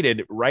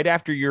traded right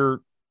after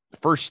your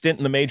first stint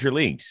in the major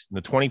leagues in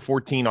the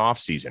 2014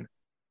 offseason.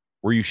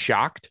 Were you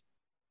shocked?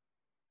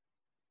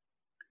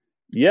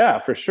 Yeah,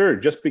 for sure.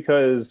 Just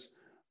because,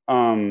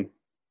 how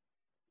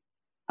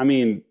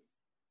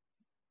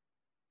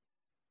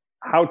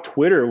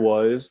Twitter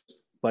was,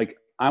 like,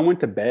 I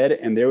went to bed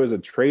and there was a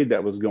trade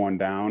that was going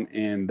down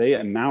and they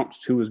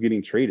announced who was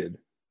getting traded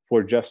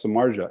for Jeff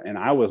Samardzija, and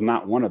I was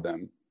not one of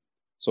them.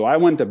 So I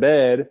went to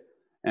bed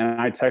and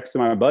I texted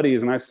my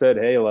buddies and I said,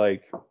 hey,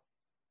 like,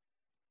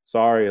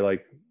 sorry,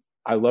 like,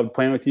 I loved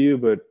playing with you,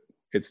 but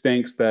it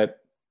stinks that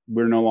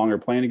we're no longer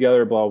playing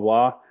together, blah,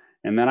 blah.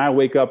 And then I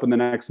wake up in the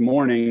next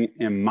morning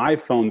and my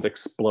phone's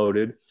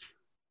exploded.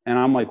 And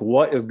I'm like,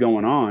 what is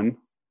going on?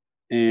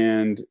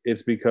 And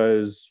it's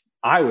because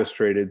I was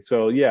traded.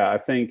 So, yeah, I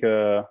think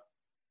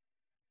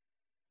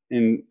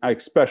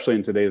especially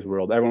in today's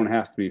world, everyone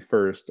has to be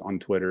first on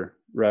Twitter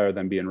rather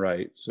than being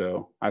right.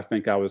 So I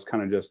think I was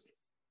kind of just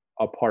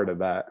a part of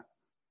that.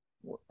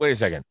 Wait a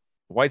second.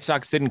 The White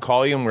Sox didn't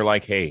call you and were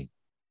like, hey,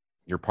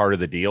 you're part of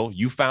the deal.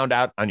 You found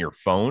out on your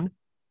phone?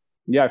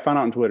 Yeah, I found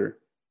out on Twitter.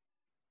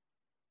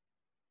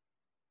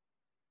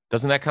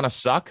 Doesn't that kind of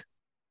suck?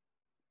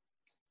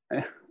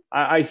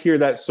 I hear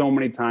that so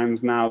many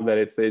times now that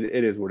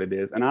it is what it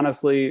is. And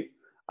honestly,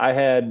 I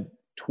had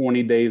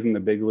 20 days in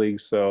the big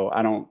leagues, so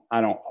I don't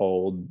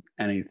hold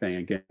anything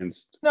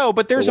against. No,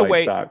 but there's the a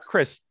way, Sox.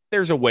 Chris,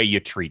 there's a way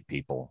you treat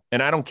people.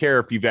 And I don't care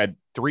if you've had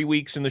 3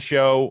 weeks in the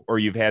show or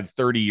you've had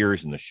 30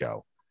 years in the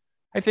show.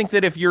 I think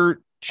that if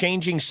you're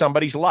changing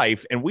somebody's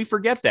life, and we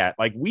forget that,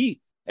 like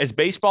we as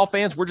baseball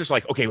fans, we're just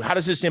like, okay, how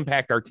does this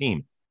impact our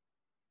team?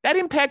 That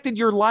impacted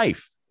your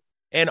life.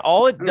 And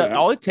all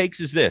it takes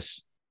is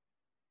this.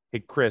 Hey,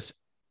 Chris,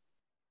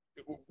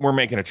 we're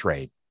making a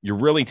trade. You're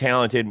really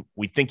talented.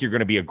 We think you're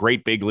going to be a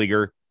great big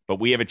leaguer, but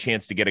we have a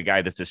chance to get a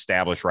guy that's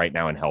established right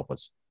now and help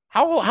us.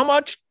 How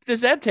much does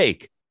that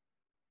take?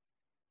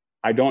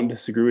 I don't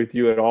disagree with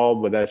you at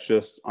all, but that's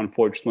just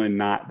unfortunately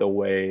not the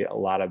way a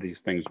lot of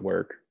these things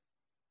work.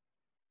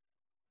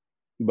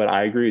 but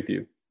I agree with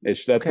you.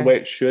 That's the way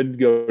it should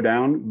go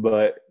down,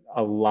 but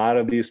a lot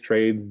of these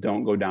trades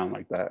don't go down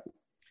like that.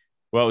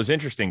 Well, it was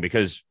interesting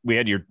because we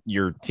had your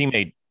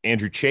teammate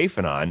Andrew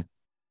Chafin on.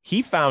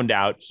 He found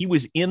out he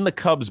was in the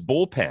Cubs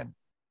bullpen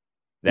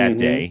that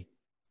day,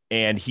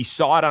 and he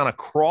saw it on a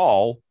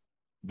crawl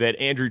that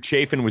Andrew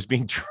Chafin was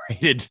being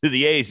traded to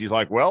the A's. He's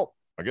like, well,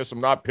 I guess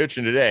I'm not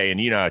pitching today. And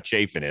you know how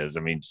Chafin is.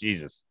 I mean,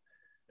 Jesus,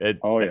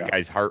 that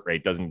guy's heart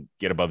rate doesn't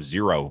get above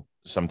 0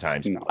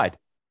 sometimes. No. But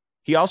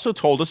he also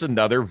told us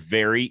another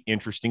very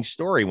interesting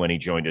story when he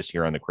joined us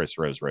here on the Chris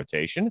Rose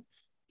Rotation.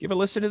 Give a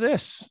listen to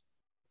this.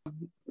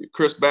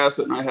 Chris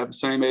Bassitt and I have the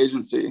same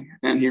agency,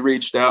 and he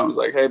reached out and was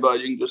like, hey,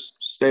 bud, you can just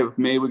stay with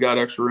me. We got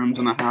extra rooms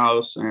in the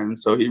house. And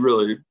so he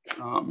really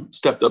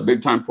stepped up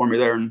big time for me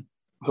there and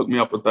hooked me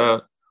up with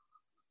that.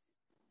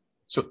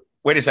 So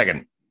wait a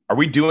second. Are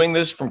we doing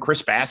this from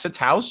Chris Bassitt's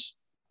house?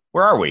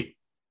 Where are we?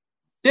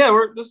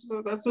 Yeah,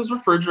 that's his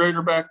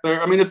refrigerator back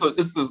there. I mean,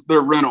 it's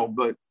their rental,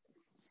 but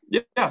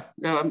yeah.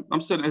 I'm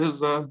sitting at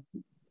his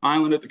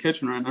island at the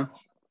kitchen right now.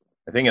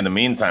 I think in the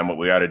meantime, what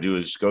we ought to do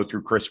is go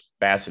through Chris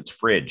Bassitt's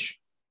fridge.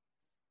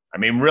 I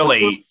mean,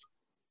 really.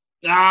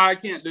 Nah, I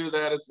can't do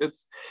that.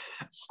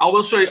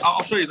 I'll show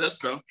you this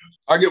though.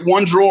 I get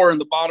one drawer in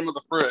the bottom of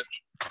the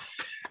fridge.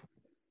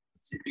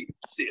 Let's see if you can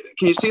see it.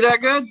 Can you see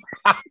that good?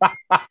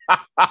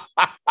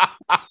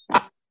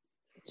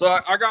 So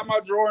I got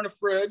my drawer in the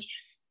fridge,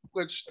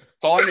 which is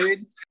all I need.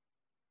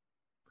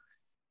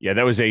 Yeah,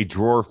 that was a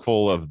drawer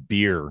full of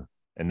beer,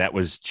 and that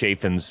was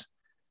Chafin's.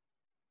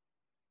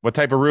 What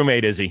type of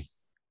roommate is he?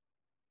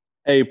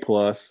 A+.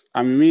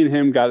 I mean, me and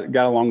him got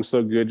along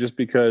so good just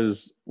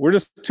because we're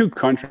just two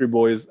country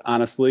boys,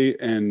 honestly.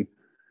 And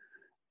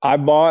I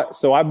bought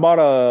a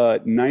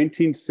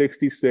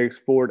 1966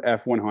 Ford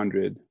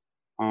F-100.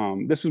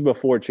 This was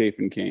before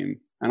Chafin came,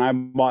 and I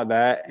bought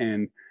that,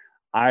 and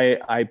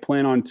I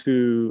plan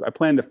to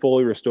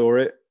fully restore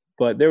it,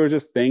 but there were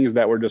just things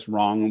that were just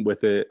wrong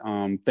with it,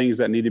 things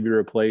that need to be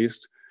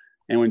replaced.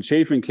 And when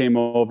Chafin came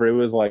over, it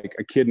was like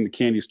a kid in the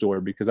candy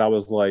store because I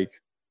was like,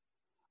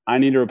 I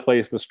need to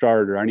replace the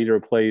starter. I need to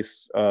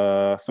replace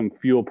some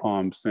fuel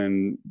pumps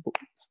and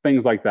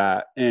things like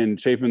that. And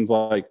Chafin's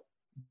like,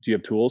 do you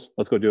have tools?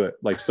 Let's go do it.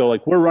 So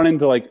we're running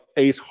to like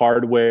Ace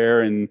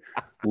Hardware and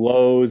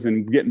Lowe's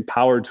and getting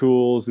power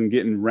tools and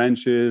getting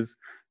wrenches.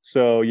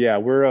 So yeah,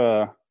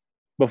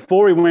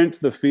 before we went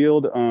to the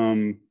field,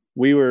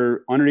 we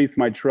were underneath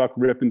my truck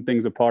ripping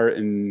things apart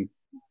and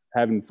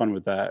having fun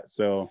with that.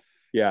 So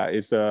yeah,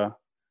 it's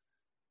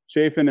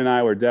Chafin and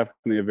I were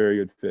definitely a very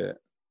good fit.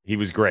 He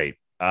was great.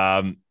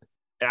 I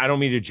don't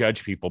mean to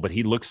judge people, but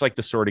he looks like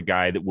the sort of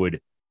guy that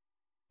would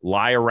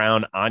lie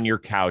around on your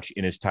couch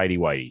in his tidy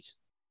whities.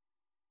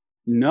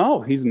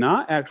 No, he's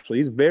not actually.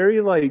 He's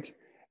very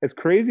as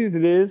crazy as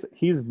it is,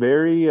 he's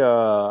very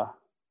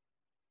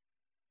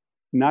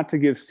not to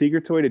give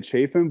secrets away to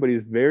Chafin, but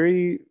he's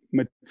very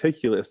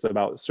meticulous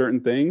about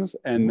certain things.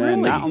 And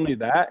then not only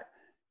that,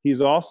 he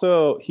loves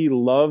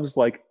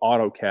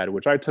AutoCAD,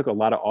 which I took a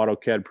lot of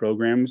AutoCAD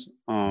programs.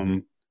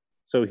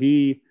 So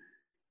he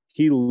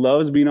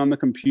loves being on the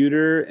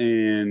computer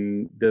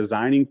and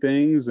designing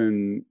things.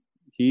 And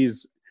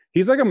he's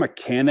like a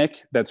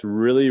mechanic that's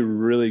really,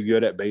 really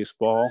good at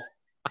baseball.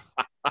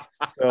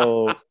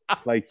 So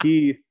I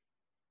think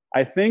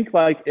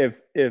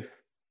if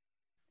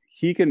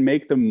he can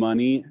make the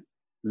money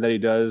that he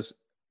does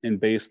in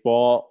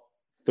baseball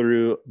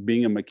through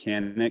being a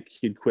mechanic,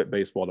 he'd quit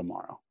baseball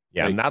tomorrow.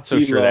 Yeah, I'm not so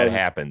sure that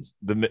happens.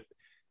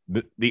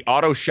 The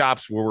auto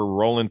shops where we're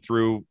rolling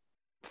through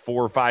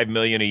 4 or 5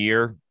 million a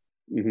year,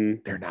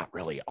 they're not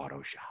really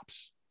auto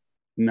shops.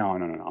 No.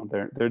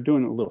 They're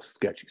doing a little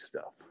sketchy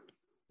stuff.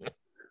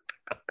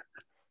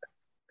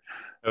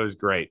 That was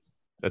great.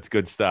 That's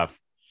good stuff.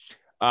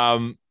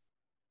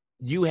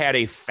 You had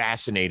a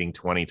fascinating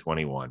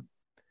 2021.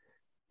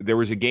 There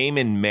was a game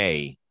in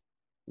May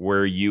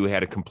where you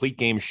had a complete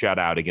game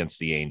shutout against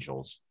the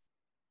Angels.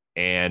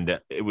 And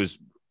it was,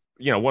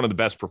 one of the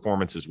best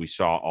performances we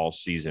saw all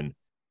season.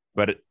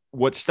 But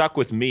what stuck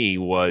with me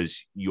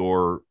was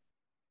your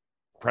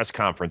press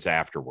conference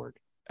afterward.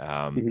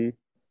 I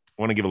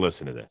want to give a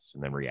listen to this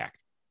and then react.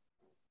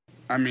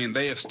 I mean,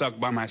 they have stuck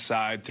by my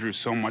side through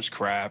so much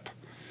crap,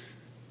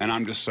 and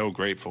I'm just so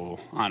grateful,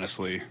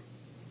 honestly.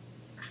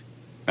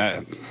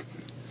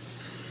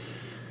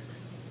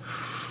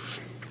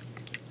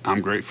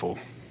 I'm grateful.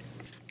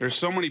 There's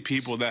so many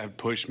people that have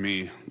pushed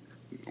me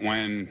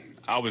when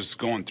I was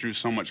going through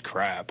so much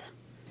crap.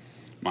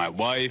 My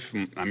wife,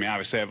 I mean,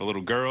 obviously I have a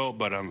little girl,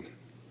 but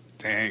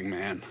dang,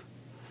 man.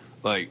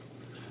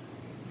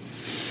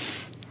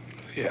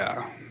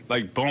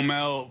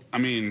 Bomel, I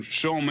mean,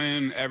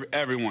 Shulman,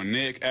 everyone,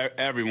 Nick,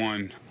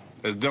 everyone,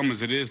 as dumb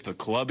as it is, the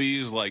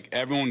clubbies,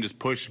 everyone just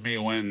pushed me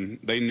when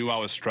they knew I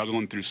was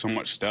struggling through so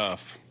much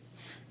stuff.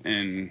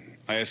 And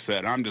like I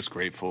said, I'm just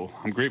grateful.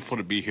 I'm grateful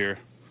to be here.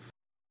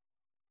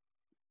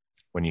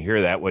 When you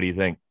hear that, what do you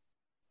think?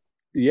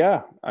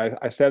 Yeah,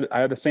 I said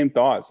I had the same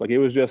thoughts. It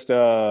was just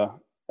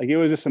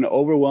an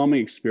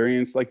overwhelming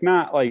experience.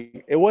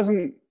 It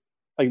wasn't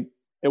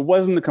it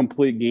wasn't a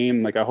complete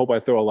game. Like, I hope I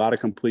throw a lot of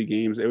complete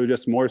games. It was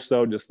just more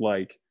so just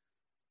like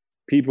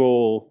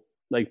people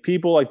like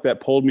that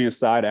pulled me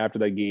aside after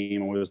that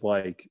game and was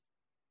like,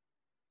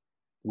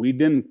 we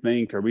didn't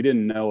think, or we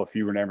didn't know if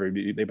you were never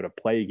be able to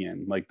play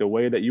again. Like, the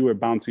way that you were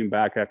bouncing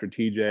back after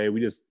TJ, we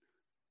just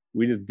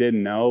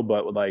didn't know.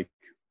 But like,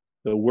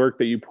 the work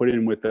that you put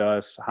in with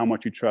us, how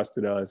much you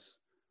trusted us,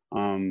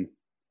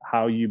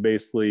 how you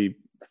basically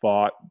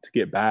fought to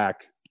get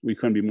back, we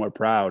couldn't be more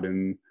proud.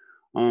 And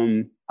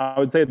I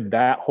would say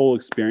that whole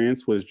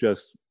experience was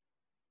just,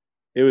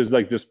 it was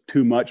like just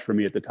too much for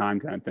me at the time,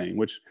 kind of thing,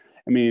 which,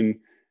 I mean,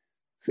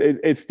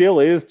 it still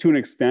is to an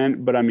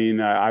extent, but I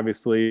mean, I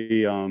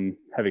obviously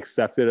have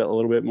accepted it a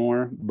little bit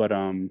more. But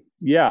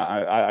yeah,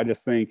 I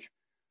just think,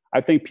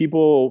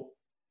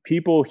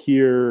 people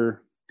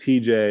hear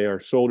TJ or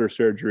shoulder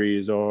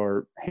surgeries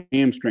or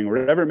hamstring or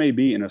whatever it may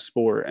be in a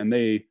sport, and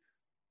they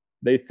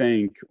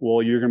think,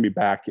 well, you're going to be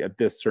back at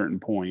this certain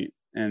point.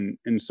 And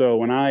so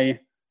when I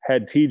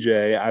had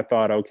TJ, I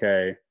thought,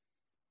 okay,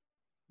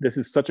 this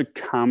is such a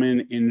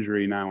common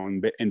injury now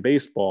in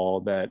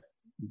baseball that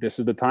this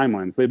is the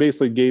timeline. So they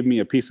basically gave me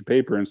a piece of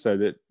paper and said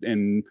that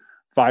in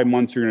 5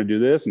 months you're going to do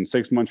this, in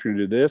 6 months you're going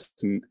to do this,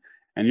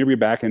 and you'll be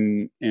back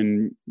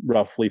in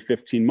roughly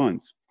 15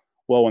 months.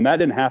 Well, when that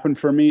didn't happen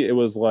for me, it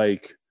was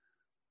like,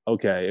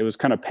 okay, it was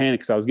kind of panic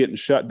because I was getting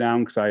shut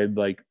down because I had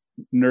like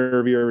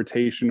nerve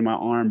irritation in my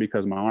arm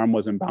because my arm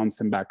wasn't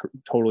bouncing back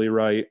totally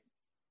right.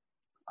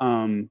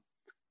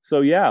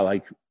 So yeah,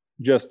 like,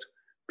 just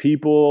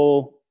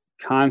people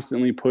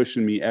constantly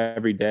pushing me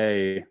every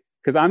day,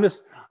 because I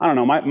don't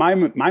know,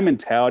 my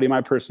mentality,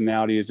 my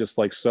personality is just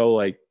like, so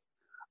like,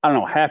 I don't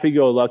know,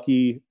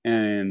 happy-go-lucky,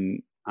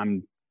 and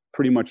I'm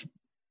pretty much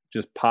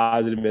just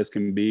positive as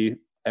can be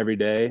every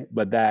day.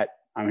 But that,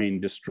 I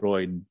mean,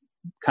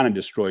 kind of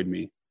destroyed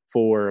me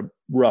for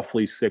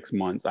roughly 6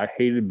 months. I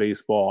hated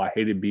baseball. I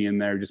hated being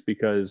there just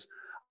because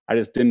I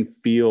just didn't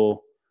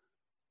feel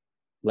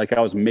like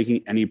I was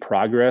making any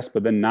progress.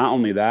 But then not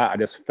only that, I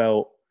just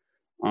felt,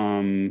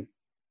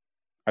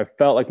 I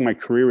felt like my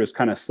career was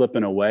kind of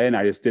slipping away and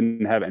I just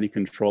didn't have any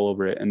control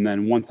over it. And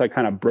then once I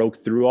kind of broke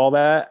through all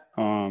that,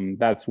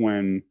 that's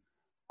when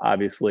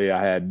obviously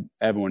I had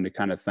everyone to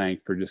kind of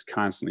thank for just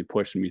constantly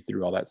pushing me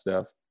through all that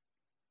stuff.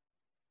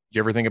 Did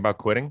you ever think about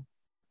quitting?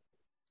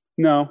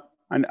 No,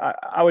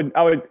 I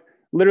would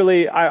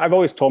literally, I've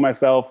always told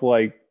myself,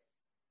 like,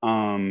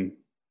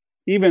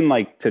 even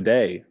like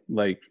today,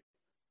 like,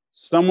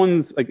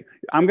 someone's like,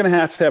 I'm going to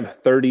have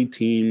 30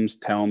 teams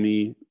tell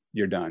me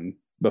you're done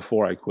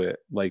before I quit.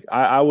 Like,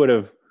 I would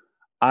have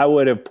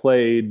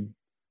played,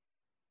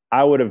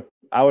 I would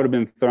have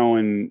been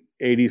throwing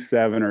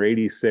 87 or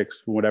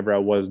 86, whatever I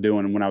was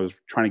doing when I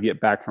was trying to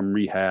get back from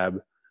rehab,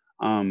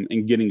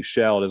 and getting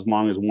shelled, as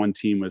long as one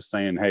team was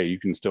saying, hey, you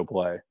can still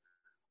play.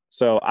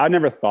 So I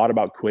never thought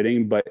about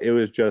quitting, but it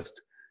was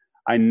just,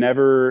 I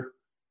never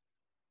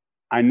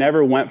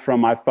went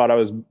from, I thought I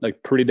was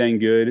like pretty dang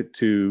good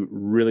to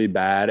really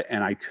bad,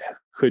 and I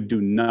could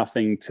do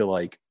nothing to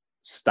like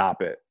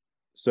stop it.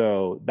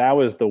 So that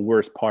was the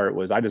worst part,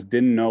 was I just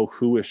didn't know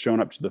who was showing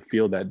up to the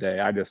field that day.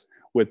 I just,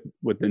 with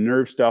the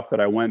nerve stuff that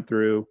I went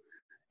through,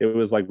 it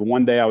was like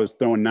one day I was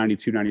throwing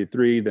 92,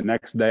 93. The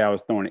next day I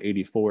was throwing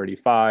 84,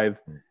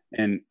 85.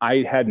 And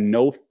I had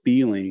no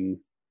feeling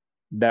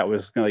that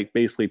was like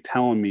basically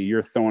telling me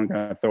you're going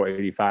to throw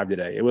 85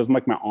 today. It wasn't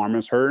like my arm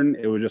was hurting.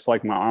 It was just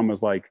like my arm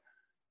was like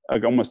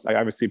almost, I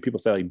obviously people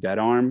say like dead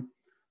arm.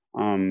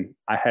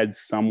 I had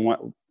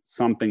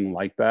something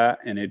like that,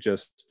 and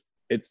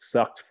it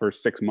sucked for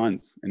 6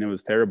 months and it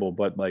was terrible.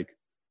 But like,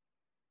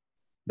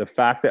 the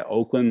fact that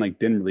Oakland like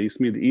didn't release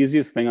me, the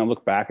easiest thing I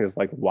look back is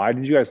like, why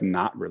did you guys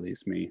not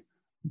release me?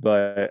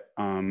 But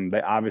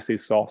they obviously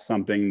saw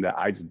something that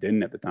I just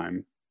didn't at the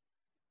time.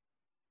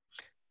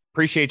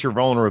 Appreciate your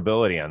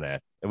vulnerability on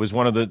that. It was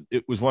one of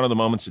the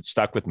moments that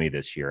stuck with me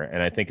this year.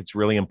 And I think it's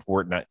really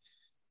important. And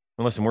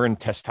listen, we're in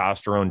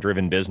testosterone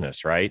driven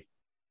business, right?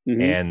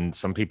 Mm-hmm. And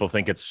some people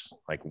think it's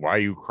like, why are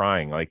you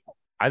crying? Like,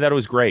 I thought it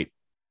was great.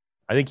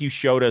 I think you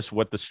showed us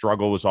what the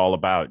struggle was all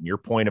about. And your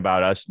point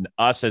about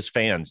us as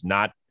fans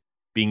not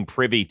being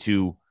privy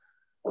to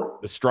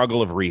the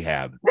struggle of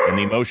rehab and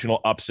the emotional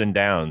ups and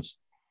downs,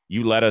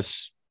 you let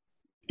us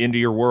into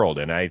your world.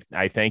 And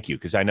I thank you,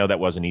 because I know that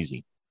wasn't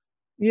easy.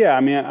 Yeah,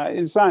 I mean,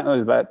 it's not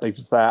like that. Like,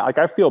 just that. Like,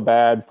 I feel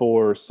bad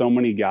for so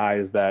many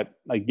guys that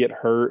like get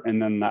hurt,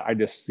 and then I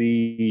just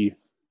see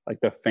like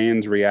the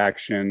fans'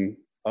 reaction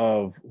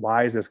of,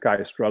 why is this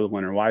guy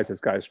struggling, or why is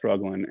this guy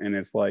struggling? And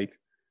it's like,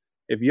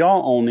 if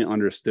y'all only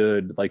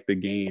understood like the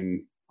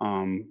game,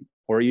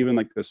 or even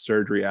like the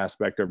surgery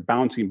aspect or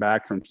bouncing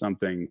back from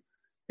something,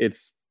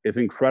 it's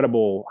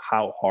incredible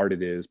how hard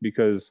it is.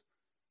 Because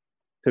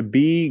to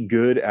be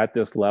good at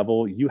this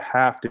level, you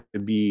have to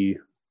be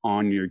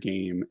on your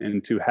game,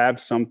 and to have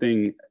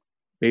something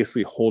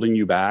basically holding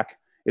you back,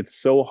 it's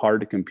so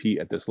hard to compete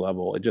at this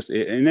level.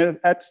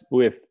 That's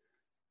with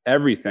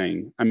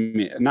everything. I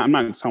mean, I'm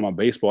not talking about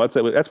baseball.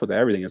 That's with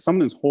everything. If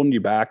something's holding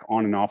you back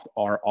on and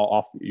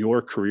off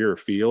your career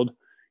field,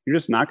 you're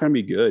just not going to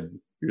be good.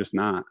 You're just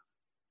not.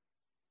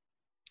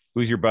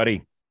 Who's your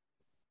buddy?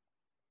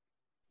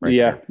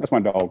 Yeah, there. that's my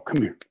dog.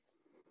 Come here.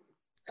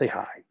 Say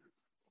hi.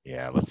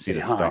 Yeah, let's see Say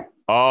the hi. stuff.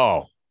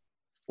 Oh,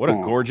 what a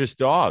Oh. gorgeous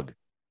dog.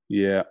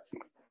 Yeah.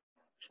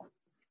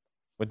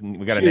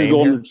 We got a name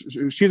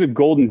here? She's a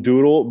golden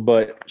doodle,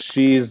 but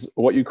she's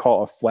what you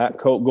call a flat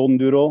coat golden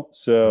doodle.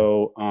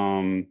 So,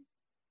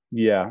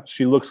 yeah,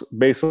 she looks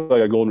basically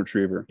like a golden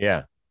retriever.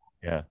 Yeah.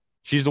 Yeah.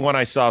 She's the one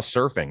I saw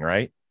surfing,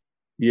 right?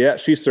 Yeah,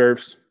 she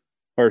surfs,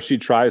 or she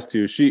tries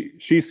to.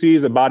 She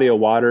sees a body of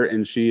water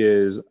and she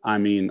is, I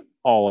mean,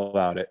 all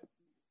about it.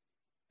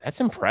 That's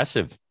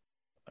impressive.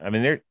 I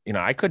mean,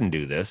 I couldn't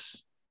do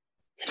this.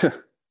 I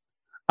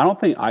don't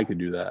think I could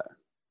do that.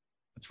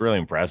 That's really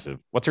impressive.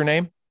 What's her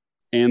name?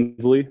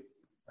 Ansley.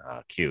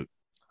 Cute.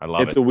 I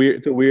love it.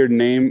 It's a weird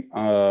name.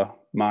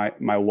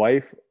 My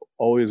wife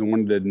always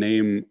wanted to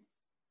name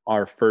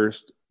our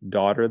first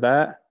daughter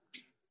that,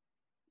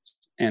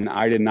 and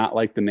I did not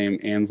like the name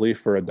Ansley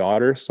for a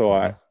daughter.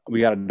 So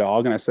we got a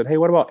dog, and I said, "Hey,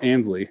 what about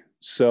Ansley?"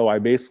 So I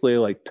basically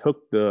like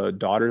took the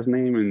daughter's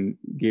name and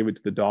gave it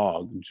to the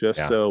dog, just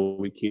so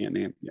we can't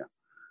name. Yeah.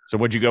 So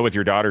what'd you go with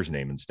your daughter's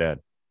name instead?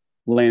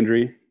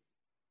 Landry.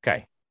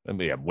 Okay, that'd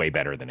be way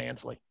better than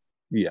Ansley.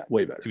 Yeah,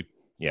 way better.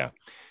 Yeah,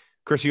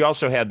 Chris, you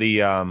also had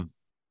the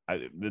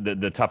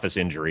toughest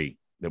injury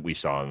that we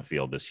saw on the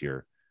field this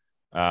year.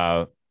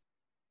 How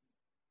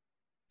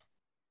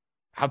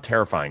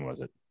terrifying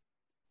was it?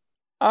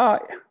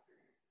 I'm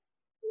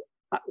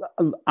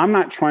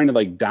not trying to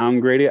like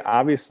downgrade it.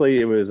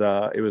 Obviously, it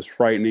was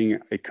frightening.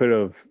 It could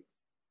have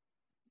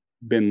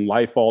been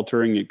life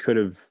altering. It could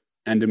have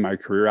ended my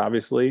career,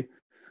 obviously.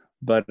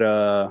 But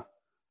I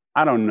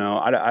don't know.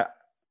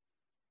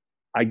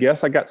 I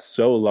guess I got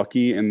so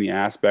lucky in the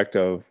aspect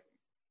of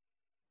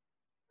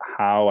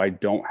how I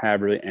don't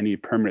have really any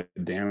permanent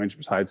damage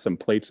besides some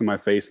plates in my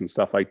face and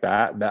stuff like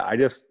that, that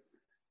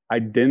I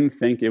didn't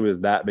think it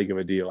was that big of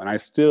a deal. And I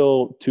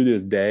still, to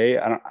this day,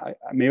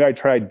 maybe I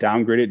try to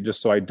downgrade it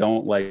just so I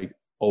don't like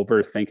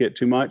overthink it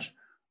too much.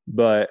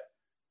 But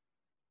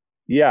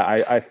yeah,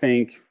 I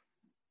think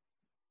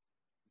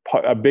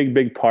a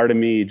big part of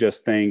me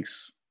just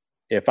thinks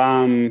if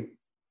I'm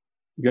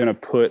going to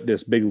put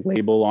this big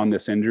label on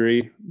this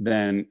injury,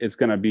 then it's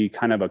going to be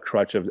kind of a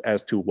crutch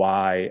as to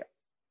why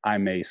I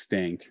may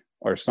stink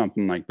or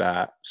something like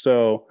that.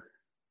 So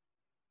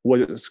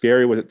was it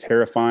scary? Was it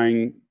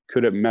terrifying?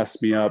 Could it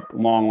mess me up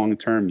long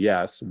term?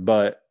 Yes.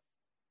 But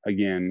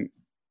again,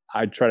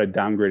 I'd try to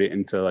downgrade it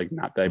into like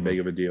not that big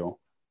of a deal.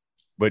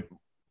 But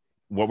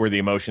what were the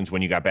emotions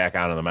when you got back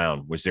out on the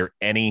mound? Was there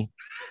any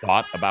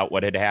thought about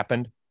what had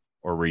happened,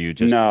 or were you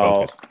just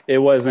focused? It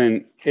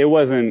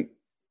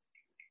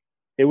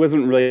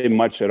wasn't really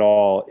much at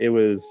all. It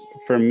was,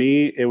 for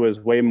me, it was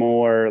way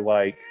more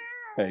like,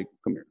 hey,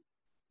 come here.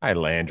 Hi,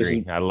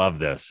 Landry. I love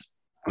this.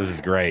 This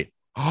is great.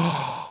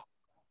 Oh,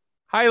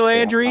 hi,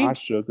 Landry. Hi,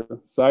 sugar.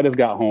 So I just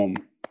got home.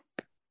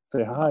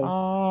 Say hi.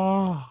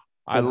 Oh,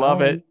 I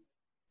love it.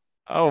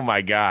 Oh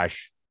my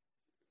gosh.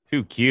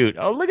 Too cute.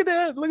 Oh, look at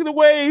that. Look at the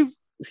wave.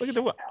 Look at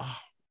the wave. Oh.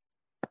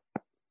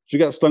 She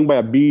got stung by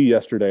a bee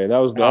yesterday. That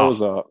was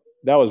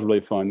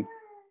really fun.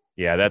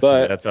 Yeah,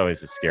 that's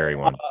always a scary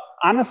one.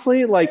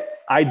 Honestly, like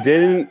I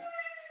don't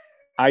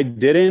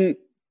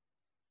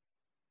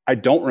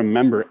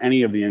remember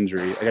any of the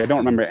injury. Like I don't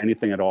remember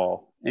anything at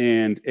all.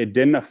 And it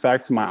didn't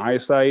affect my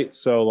eyesight.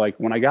 So like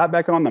when I got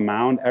back on the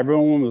mound,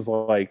 everyone was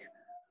like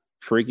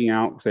freaking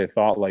out because they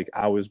thought like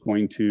I was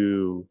going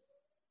to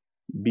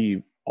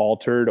be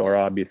altered or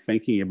I'd be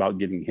thinking about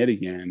getting hit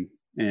again.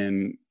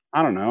 And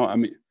I don't know. I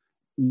mean,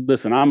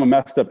 listen, I'm a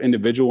messed up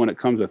individual when it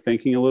comes to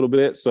thinking a little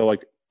bit. So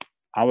like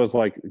I was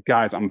like,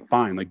 guys, I'm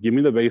fine. Like, give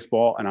me the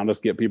baseball and I'll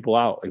just get people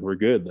out. Like, we're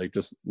good. Like,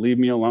 just leave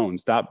me alone.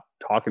 Stop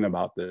talking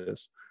about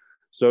this.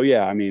 So,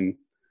 yeah, I mean,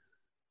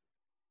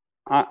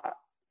 I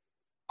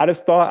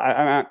just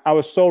thought I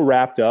was so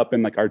wrapped up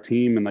in like our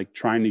team and like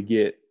trying to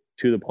get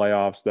to the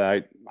playoffs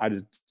that I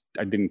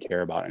didn't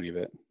care about any of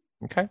it.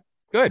 Okay,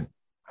 good.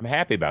 I'm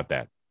happy about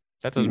that.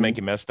 That doesn't make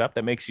you messed up.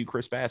 That makes you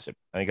Chris Bassitt.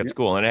 I think that's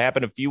cool. And it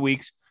happened a few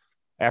weeks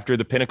after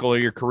the pinnacle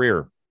of your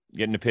career,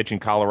 getting to pitch in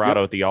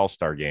Colorado at the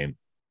All-Star game.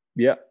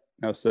 Yeah,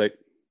 that was sick.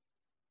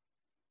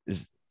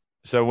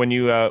 So when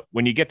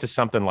you get to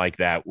something like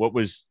that, what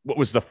was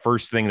the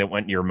first thing that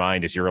went in your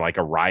mind as you're like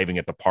arriving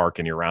at the park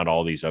and you're around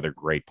all these other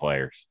great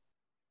players?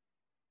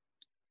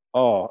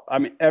 Oh, I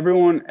mean,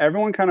 everyone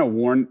kind of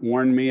warned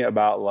me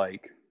about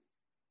like,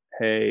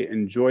 hey,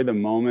 enjoy the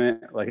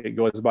moment. Like it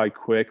goes by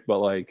quick, but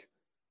like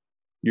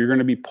you're going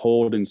to be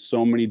pulled in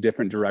so many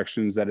different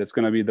directions that it's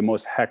going to be the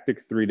most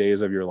hectic 3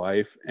 days of your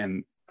life.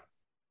 And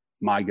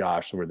my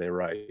gosh, were they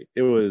right?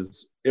 It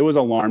was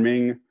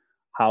alarming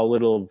how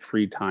little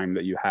free time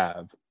that you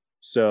have.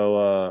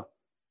 So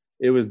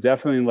it was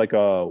definitely like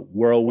a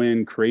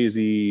whirlwind,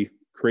 crazy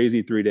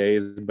 3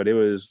 days, but it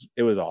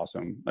was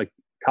awesome. Like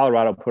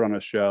Colorado put on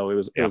a show. It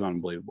was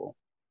unbelievable.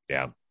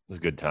 Yeah, it was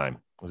a good time.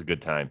 It was a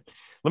good time.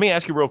 Let me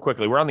ask you real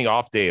quickly. We're on the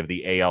off day of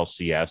the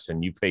ALCS,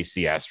 and you face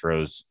the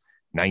Astros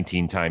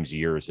 19 times a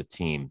year as a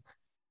team.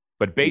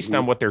 But based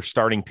on what their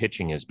starting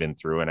pitching has been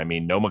through, and I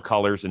mean, no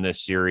McCullers in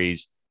this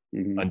series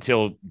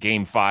until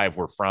game 5,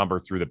 where Fromber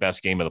threw the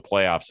best game of the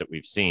playoffs that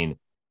we've seen,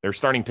 their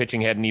starting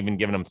pitching hadn't even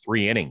given them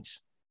 3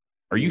 innings.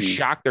 Are you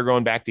shocked they're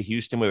going back to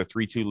Houston with a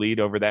 3-2 lead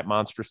over that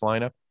monstrous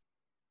lineup?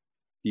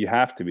 You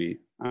have to be.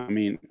 I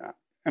mean,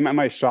 am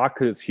I shocked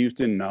because it's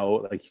Houston?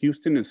 No. Like,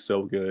 Houston is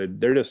so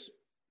good. They're just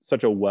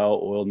such a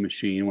well-oiled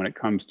machine when it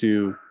comes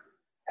to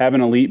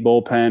having an elite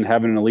bullpen,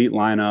 having an elite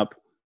lineup.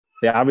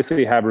 They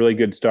obviously have really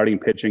good starting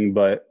pitching,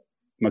 but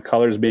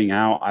McCullers being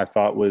out, I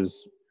thought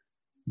was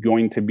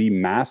going to be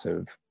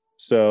massive.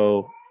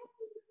 So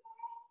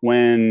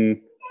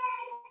when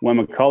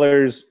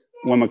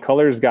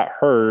McCullers got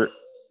hurt,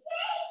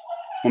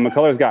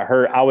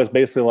 I was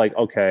basically like,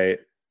 okay,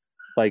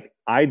 like,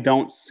 I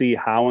don't see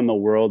how in the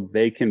world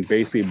they can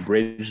basically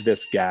bridge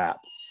this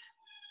gap.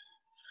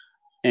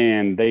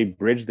 And they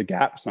bridged the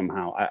gap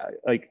somehow.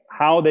 Like,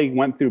 how they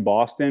went through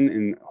Boston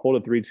and hold a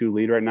 3-2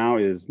 lead right now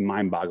is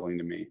mind-boggling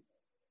to me.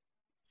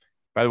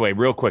 By the way,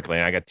 real quickly,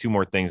 and I got 2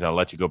 more things. I'll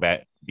let you go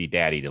back, be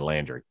daddy to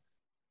Landry.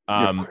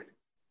 Ryan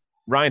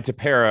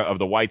Tepera of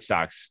the White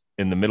Sox,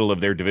 in the middle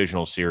of their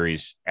divisional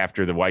series,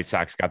 after the White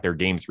Sox got their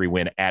Game 3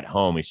 win at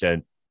home, he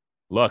said,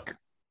 look,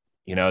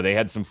 you know, they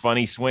had some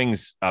funny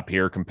swings up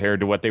here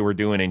compared to what they were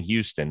doing in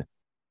Houston.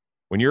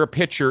 When you're a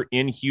pitcher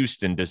in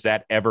Houston, does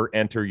that ever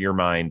enter your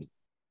mind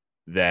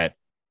that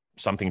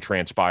something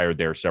transpired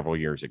there several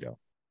years ago?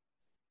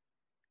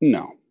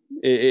 No,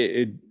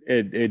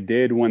 it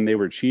did when they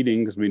were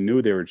cheating, because we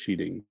knew they were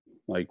cheating.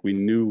 Like, we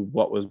knew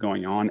what was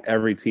going on.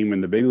 Every team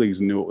in the big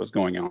leagues knew what was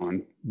going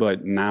on.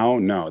 But now,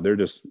 no, they're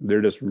just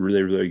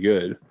really, really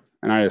good.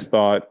 And I just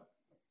thought,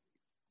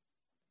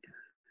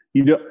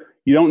 you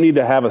don't need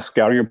to have a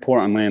scouting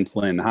report on Lance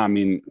Lynn. I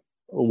mean,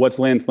 what's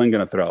Lance Lynn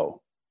going to throw?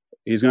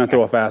 He's going to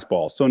throw a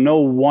fastball. So no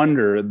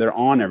wonder they're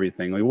on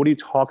everything. Like, what are you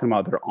talking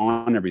about? They're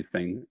on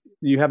everything.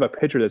 You have a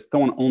pitcher that's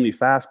throwing only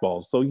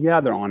fastballs. So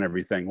yeah, they're on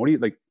everything. What do you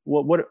like?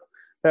 What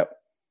that?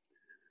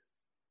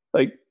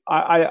 Like,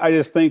 I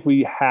just think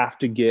we have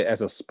to get,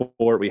 as a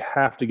sport, we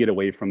have to get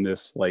away from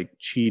this like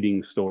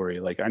cheating story.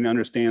 Like, I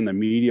understand the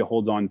media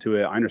holds on to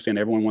it. I understand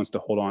everyone wants to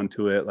hold on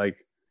to it.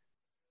 Like,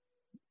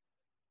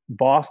 it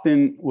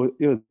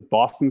was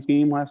Boston's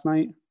game last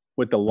night,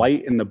 with the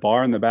light in the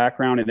bar in the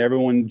background, and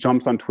everyone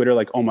jumps on Twitter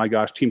like, oh my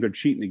gosh, teams are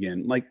cheating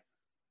again. Like,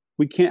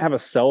 we can't have a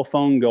cell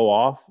phone go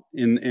off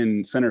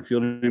in center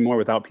field anymore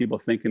without people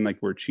thinking like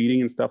we're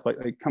cheating and stuff.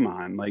 Like come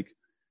on. Like,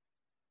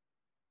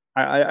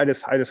 I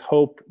just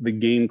hope the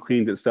game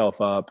cleans itself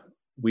up.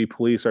 We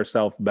police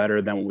ourselves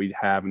better than what we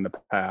have in the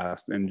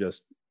past, and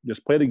just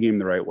play the game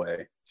the right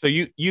way. So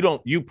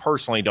you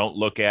personally don't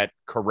look at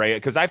Correa,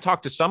 because I've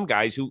talked to some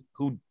guys who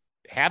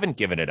haven't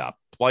given it up.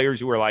 Players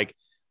who are like,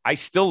 I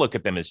still look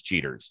at them as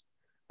cheaters.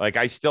 Like,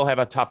 I still have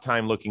a tough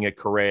time looking at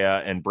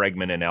Correa and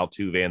Bregman and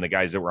Altuve and the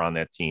guys that were on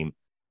that team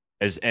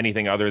as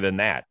anything other than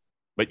that.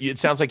 But it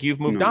sounds like you've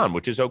moved on,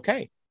 which is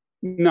okay.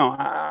 No,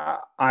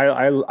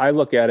 I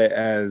look at it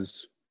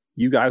as,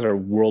 you guys are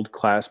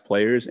world-class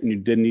players, and you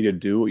didn't need to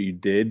do what you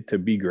did to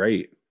be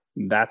great.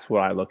 That's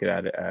what I look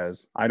at it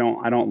as. I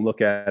don't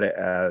look at it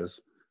as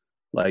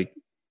like,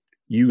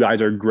 you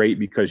guys are great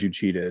because you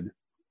cheated.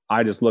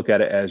 I just look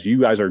at it as, you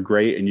guys are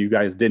great and you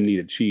guys didn't need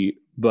to cheat.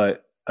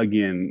 But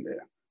again,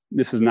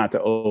 this is not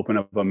to open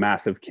up a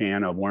massive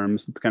can of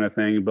worms kind of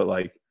thing, but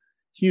like,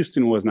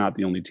 Houston was not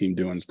the only team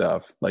doing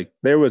stuff. Like,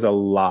 there was a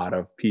lot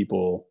of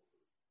people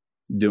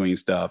doing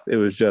stuff. It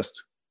was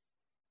just,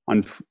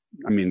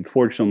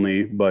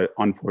 fortunately, but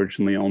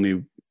unfortunately,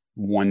 only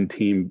one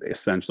team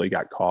essentially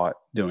got caught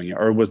doing it,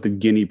 or was the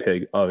guinea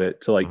pig of it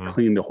to like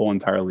clean the whole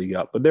entire league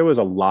up. But there was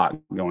a lot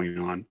going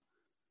on.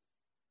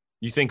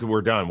 You think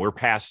we're done? We're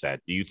past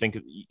that. Do you think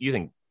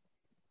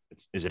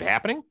is it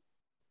happening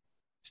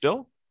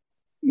still?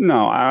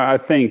 No, I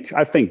think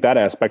that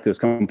aspect is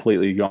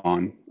completely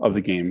gone of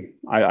the game.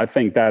 I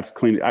think that's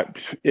clean.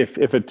 If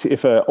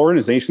an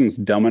organization's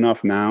dumb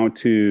enough now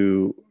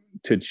to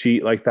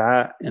cheat like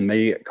that and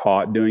they get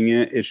caught doing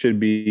it, it should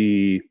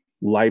be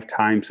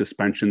lifetime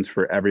suspensions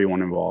for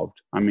everyone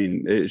involved. I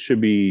mean, it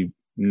should be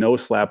no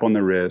slap on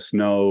the wrist.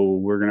 No,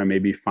 we're going to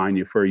maybe fine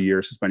you for a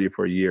year, suspend you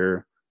for a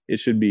year. It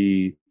should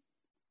be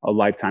a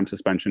lifetime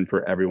suspension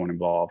for everyone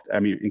involved. I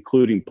mean,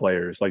 including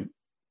players. Like,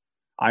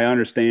 I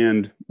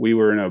understand we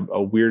were in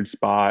a weird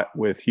spot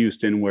with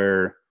Houston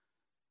where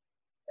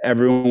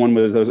everyone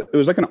it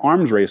was like an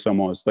arms race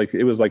almost. Like,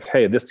 it was like,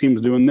 hey, this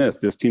team's doing this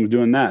team's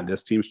doing that,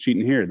 this team's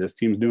cheating here, this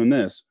team's doing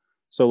this.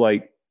 So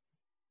like,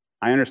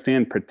 I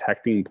understand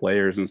protecting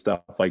players and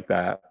stuff like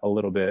that a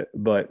little bit,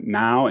 but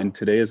now in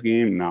today's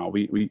game, no,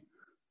 we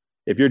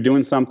if you're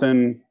doing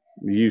something,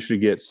 you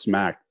should get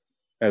smacked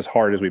as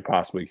hard as we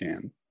possibly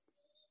can.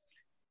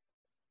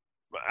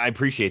 I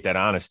appreciate that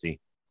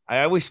honesty.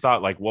 I always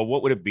thought like, well,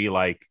 what would it be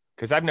like?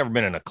 Because I've never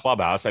been in a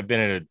clubhouse. I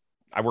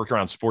worked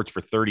around sports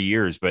for 30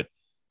 years, but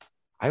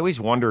I always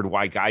wondered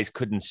why guys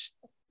couldn't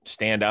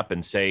stand up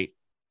and say,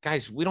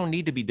 guys, we don't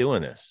need to be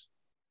doing this.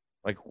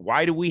 Like,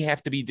 why do we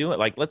have to be doing it?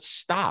 Like, let's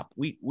stop.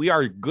 We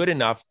are good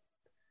enough.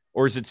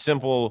 Or is it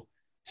simple?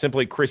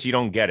 Simply, Chris, you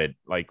don't get it.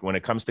 Like when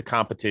it comes to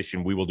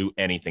competition, we will do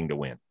anything to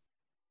win.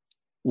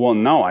 Well,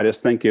 no, I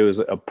just think it was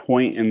a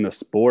point in the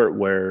sport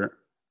where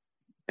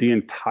the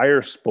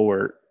entire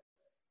sport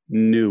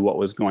knew what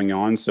was going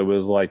on. So it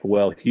was like,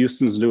 well,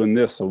 Houston's doing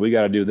this, so we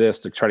got to do this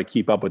to try to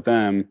keep up with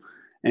them.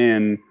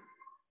 And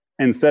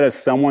instead of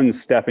someone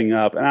stepping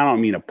up, and I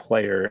don't mean a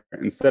player,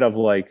 instead of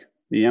like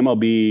the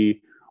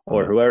MLB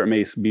or whoever it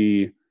may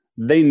be,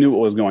 they knew what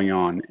was going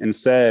on.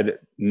 Instead,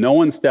 no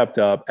one stepped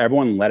up.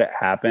 Everyone let it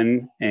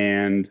happen.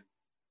 And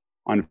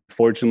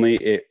unfortunately,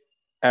 it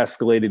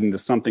escalated into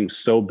something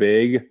so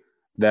big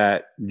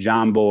that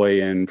John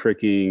Boy and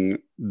freaking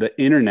the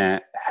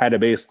internet had to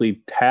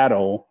basically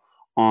tattle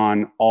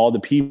on all the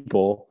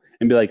people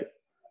and be like,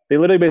 they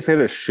literally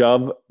basically had to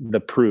shove the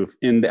proof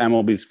in the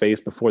MLB's face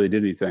before they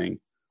did anything,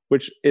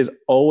 which is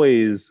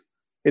always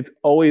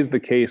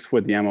the case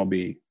with the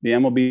MLB. The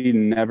MLB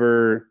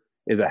never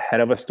is ahead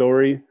of a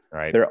story.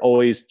 Right. They're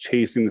always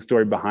chasing the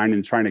story behind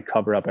and trying to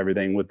cover up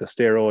everything with the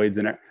steroids.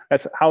 And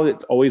that's how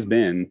it's always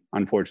been,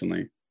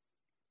 unfortunately.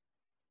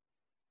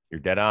 You're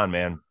dead on,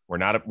 man. We're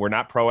not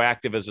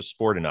proactive as a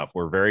sport enough.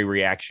 We're very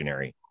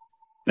reactionary.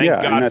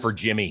 Thank God for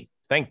Jimmy.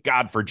 Thank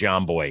God for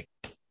John Boy.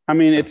 I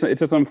mean, it's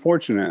just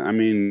unfortunate. I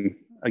mean,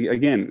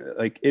 again,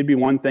 like it'd be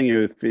one thing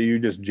if you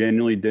just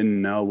genuinely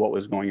didn't know what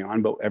was going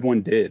on, but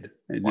everyone did.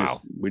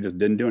 We just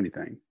didn't do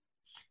anything.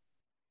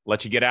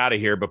 Let you get out of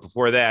here. But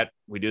before that,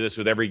 we do this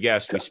with every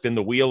guest. We spin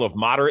the wheel of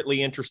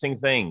moderately interesting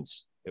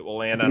things. It will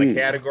land on a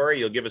category.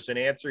 You'll give us an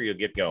answer. You'll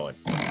get going.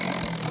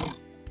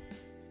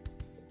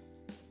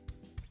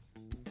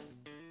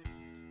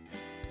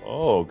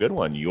 Oh, good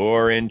one.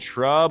 You're in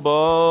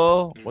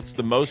trouble. What's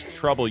the most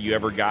trouble you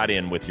ever got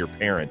in with your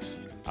parents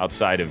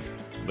outside of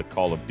the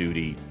Call of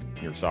Duty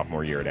your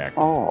sophomore year at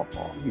Akron? Oh,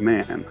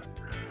 man.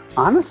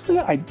 Honestly,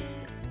 I'm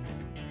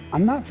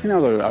not saying I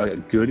was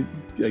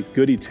a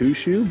goody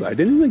two-shoe, but I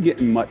didn't really get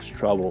in much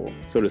trouble,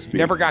 so to speak. You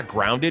never got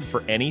grounded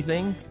for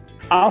anything?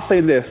 I'll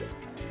say this.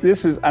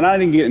 And I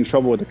didn't get in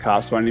trouble with the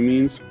cops by any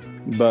means,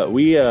 but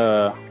we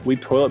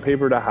toilet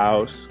papered a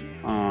house,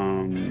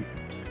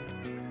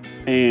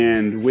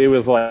 and we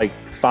was like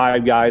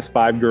 5 guys,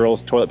 5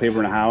 girls toilet paper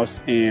in a house,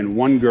 and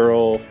one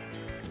girl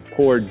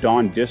poured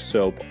Dawn dish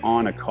soap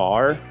on a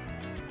car,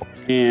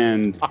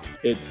 and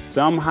it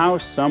somehow,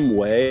 some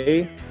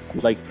way,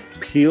 like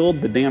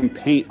peeled the damn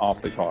paint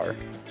off the car.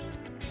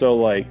 So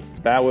like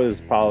that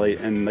was probably,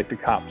 and like the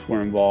cops were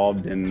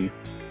involved, and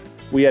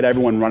we had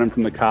everyone running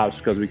from the cops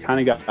because we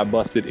kind of got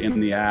busted in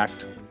the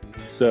act.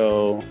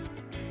 So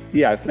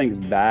yeah, I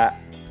think that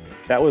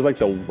was like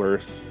the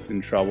worst in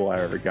trouble I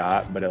ever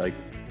got, but I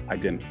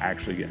didn't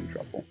actually get in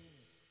trouble.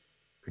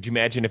 Could you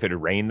imagine if it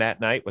had rained that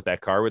night, what that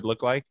car would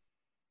look like?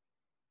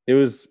 It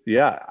was,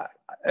 yeah.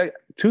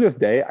 To this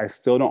day, I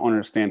still don't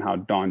understand how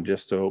Dawn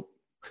dish soap,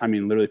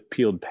 literally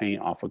peeled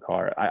paint off a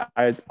car.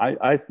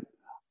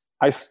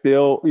 I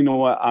still, you know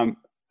what?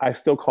 I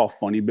still call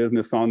funny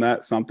business on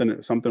that.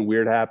 Something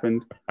weird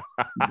happened,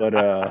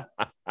 but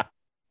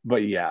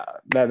yeah,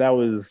 that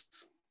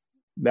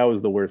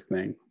was the worst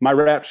thing. My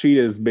rap sheet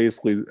is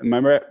basically my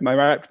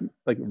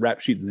rap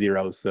sheet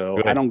 0. So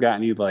good. I don't got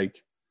any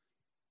like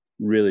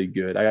really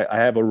good. I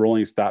have a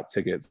rolling stop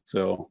ticket,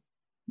 so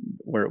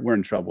we're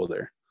in trouble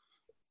there.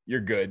 You're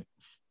good.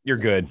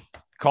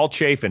 Call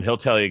Chafin. He'll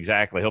tell you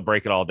exactly. He'll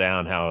break it all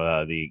down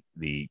how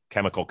the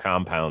chemical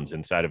compounds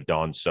inside of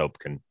Dawn's soap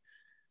can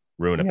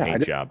ruin a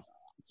paint job.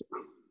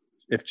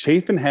 If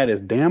Chafin had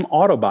his damn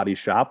auto body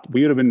shop,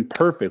 we would have been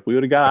perfect. We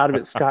would have got out of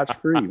it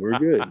scotch-free. We're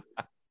good.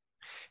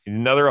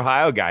 Another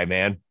Ohio guy,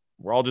 man.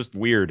 We're all just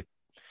weird.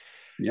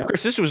 Yep.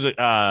 Chris, this was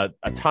a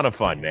ton of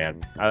fun,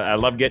 man. I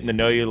love getting to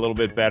know you a little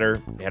bit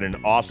better. You had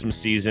an awesome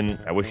season.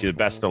 I wish you the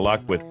best of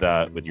luck with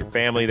your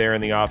family there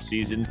in the off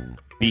season.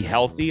 Be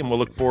healthy, and we'll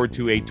look forward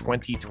to a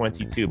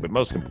 2022. But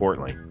most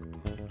importantly,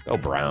 go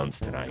Browns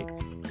tonight.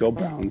 Go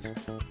Browns.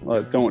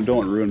 Well, don't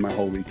ruin my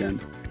whole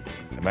weekend.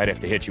 I might have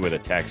to hit you with a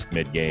text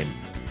mid-game.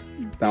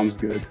 Sounds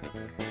good.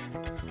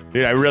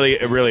 Dude, I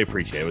really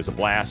appreciate it. It was a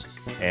blast,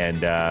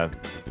 and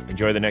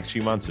enjoy the next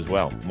few months as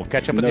well. We'll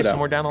catch up with you some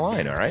more down the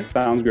line, all right?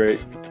 Sounds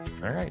great.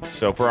 All right.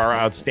 So for our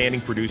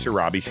outstanding producer,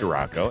 Robbie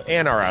Scirocco,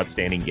 and our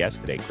outstanding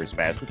guest today, Chris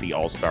Bassitt, the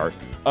all-star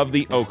of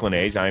the Oakland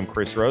A's, I'm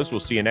Chris Rose.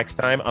 We'll see you next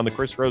time on the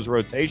Chris Rose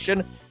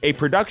Rotation, a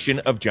production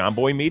of John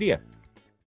Boy Media.